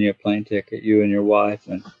going to send you a plane ticket, you and your wife.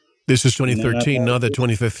 And this is 2013, not the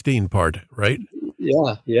 2015 part, right?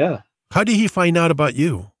 Yeah. How did he find out about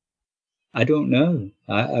you? I don't know.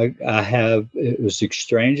 It was the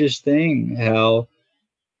strangest thing how,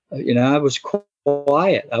 I was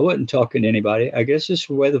quiet. I wasn't talking to anybody. I guess it's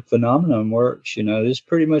the way the phenomenon works. It's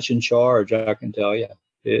pretty much in charge, I can tell you.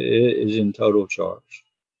 It is in total charge.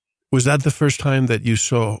 Was that the first time that you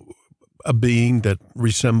saw a being that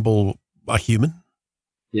resembled a human?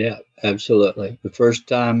 Yeah, absolutely. The first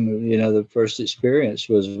time, the first experience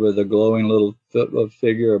was with a glowing little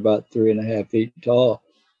figure about 3.5 feet tall.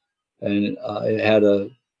 And it had a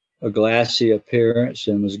glassy appearance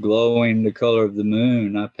and was glowing the color of the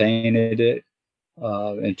moon. I painted it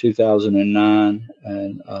in 2009,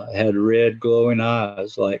 and had red glowing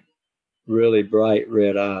eyes, like really bright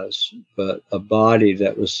red eyes, but a body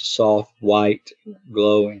that was soft, white,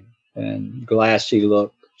 glowing, and glassy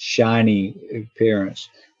look, shiny appearance,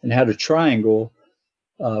 and had a triangle,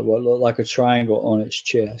 what looked like a triangle on its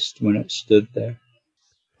chest when it stood there.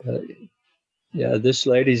 But, yeah, this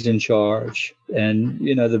lady's in charge. And,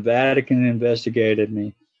 the Vatican investigated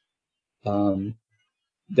me.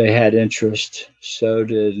 They had interest. So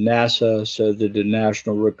did NASA. So did the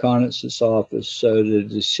National Reconnaissance Office. So did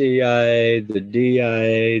the CIA, the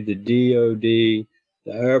DIA, the DOD, the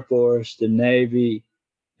Air Force, the Navy.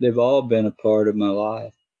 They've all been a part of my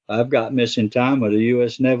life. I've got missing time with a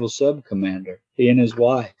U.S. Naval subcommander, he and his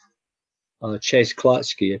wife, Chase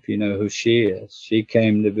Klotsky, if you know who she is. She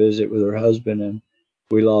came to visit with her husband, and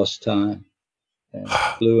we lost time and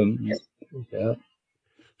flew him. Yeah.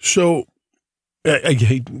 So I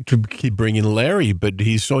hate to keep bringing Larry, but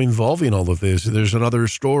he's so involved in all of this. There's another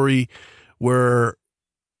story where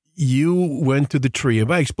you went to the tree.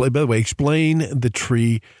 By the way, explain the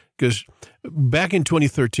tree, because back in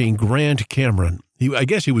 2013, Grant Cameron, I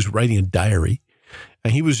guess he was writing a diary,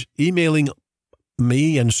 and he was emailing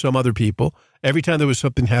me and some other people. Every time there was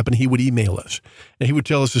something happening, he would email us, and he would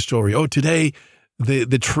tell us the story. Oh, today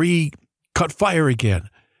the tree caught fire again,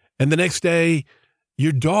 and the next day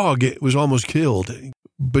your dog was almost killed.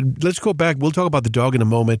 But let's go back. We'll talk about the dog in a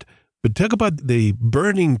moment, but talk about the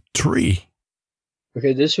burning tree.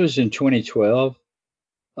 Okay, this was in 2012.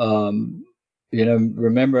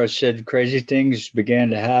 Remember I said crazy things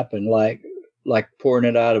began to happen, like pouring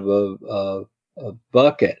it out of a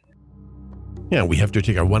bucket. Yeah, we have to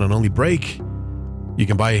take our one and only break. You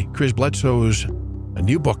can buy Chris Bledsoe's a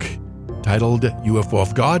new book titled UFO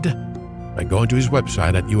of God by going to his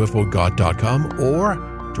website at ufogod.com or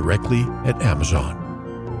directly at Amazon.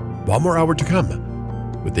 One more hour to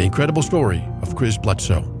come with the incredible story of Chris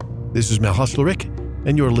Bledsoe. This is Mel Hustlerick,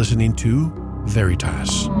 and you're listening to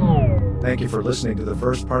Veritas. Thank you for listening to the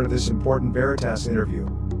first part of this important Veritas interview.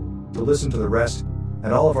 To listen to the rest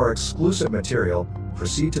and all of our exclusive material,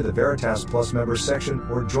 proceed to the Veritas Plus members section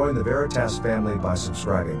or join the Veritas family by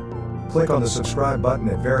subscribing. Click on the subscribe button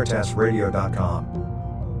at veritasradio.com.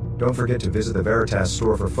 Don't forget to visit the Veritas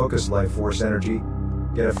store for Focus Life Force Energy.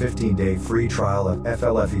 Get a 15-day free trial of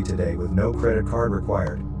FLFE today with no credit card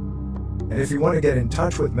required. And if you want to get in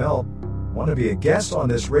touch with Mel, want to be a guest on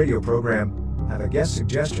this radio program, have a guest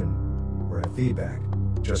suggestion, or have feedback,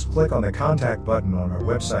 just click on the contact button on our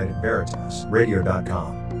website at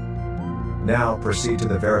veritasradio.com. Now proceed to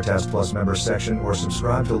the Veritas Plus members section or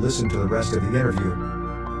subscribe to listen to the rest of the interview.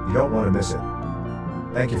 You don't want to miss it.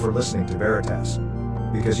 Thank you for listening to Veritas.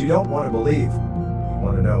 Because you don't want to believe, you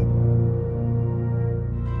want to know.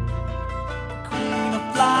 Queen of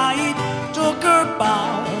Flight took her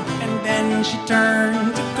bow, and then she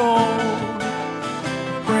turned to gold.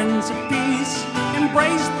 Prince of Peace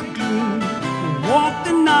embraced the gloom, walked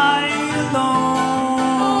the night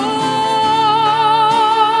alone.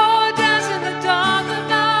 Oh, dance in the dark of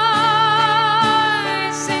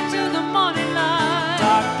night, sing to the morning light.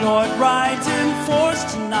 Dark Lord rides in force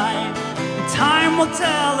tonight, and time will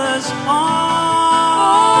tell us all.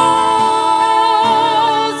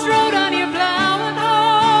 Oh, throw down your plow and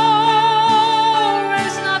hoe,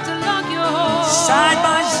 race not to lock your horse. Side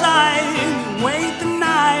by side, we wait the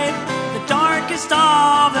night, the darkest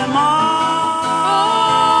of them all.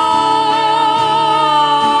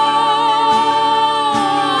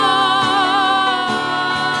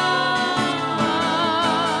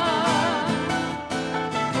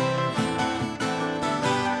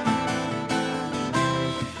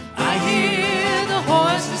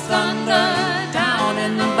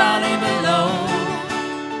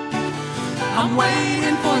 I'm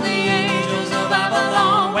waiting for the angels of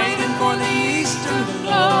Avalon, waiting for the eastern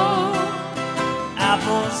glow.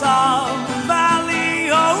 Apples of the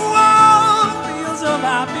valley, oh, oh, fields of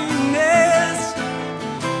happiness.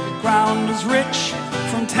 The ground is rich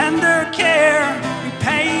from tender care. We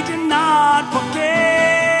pay to not forget.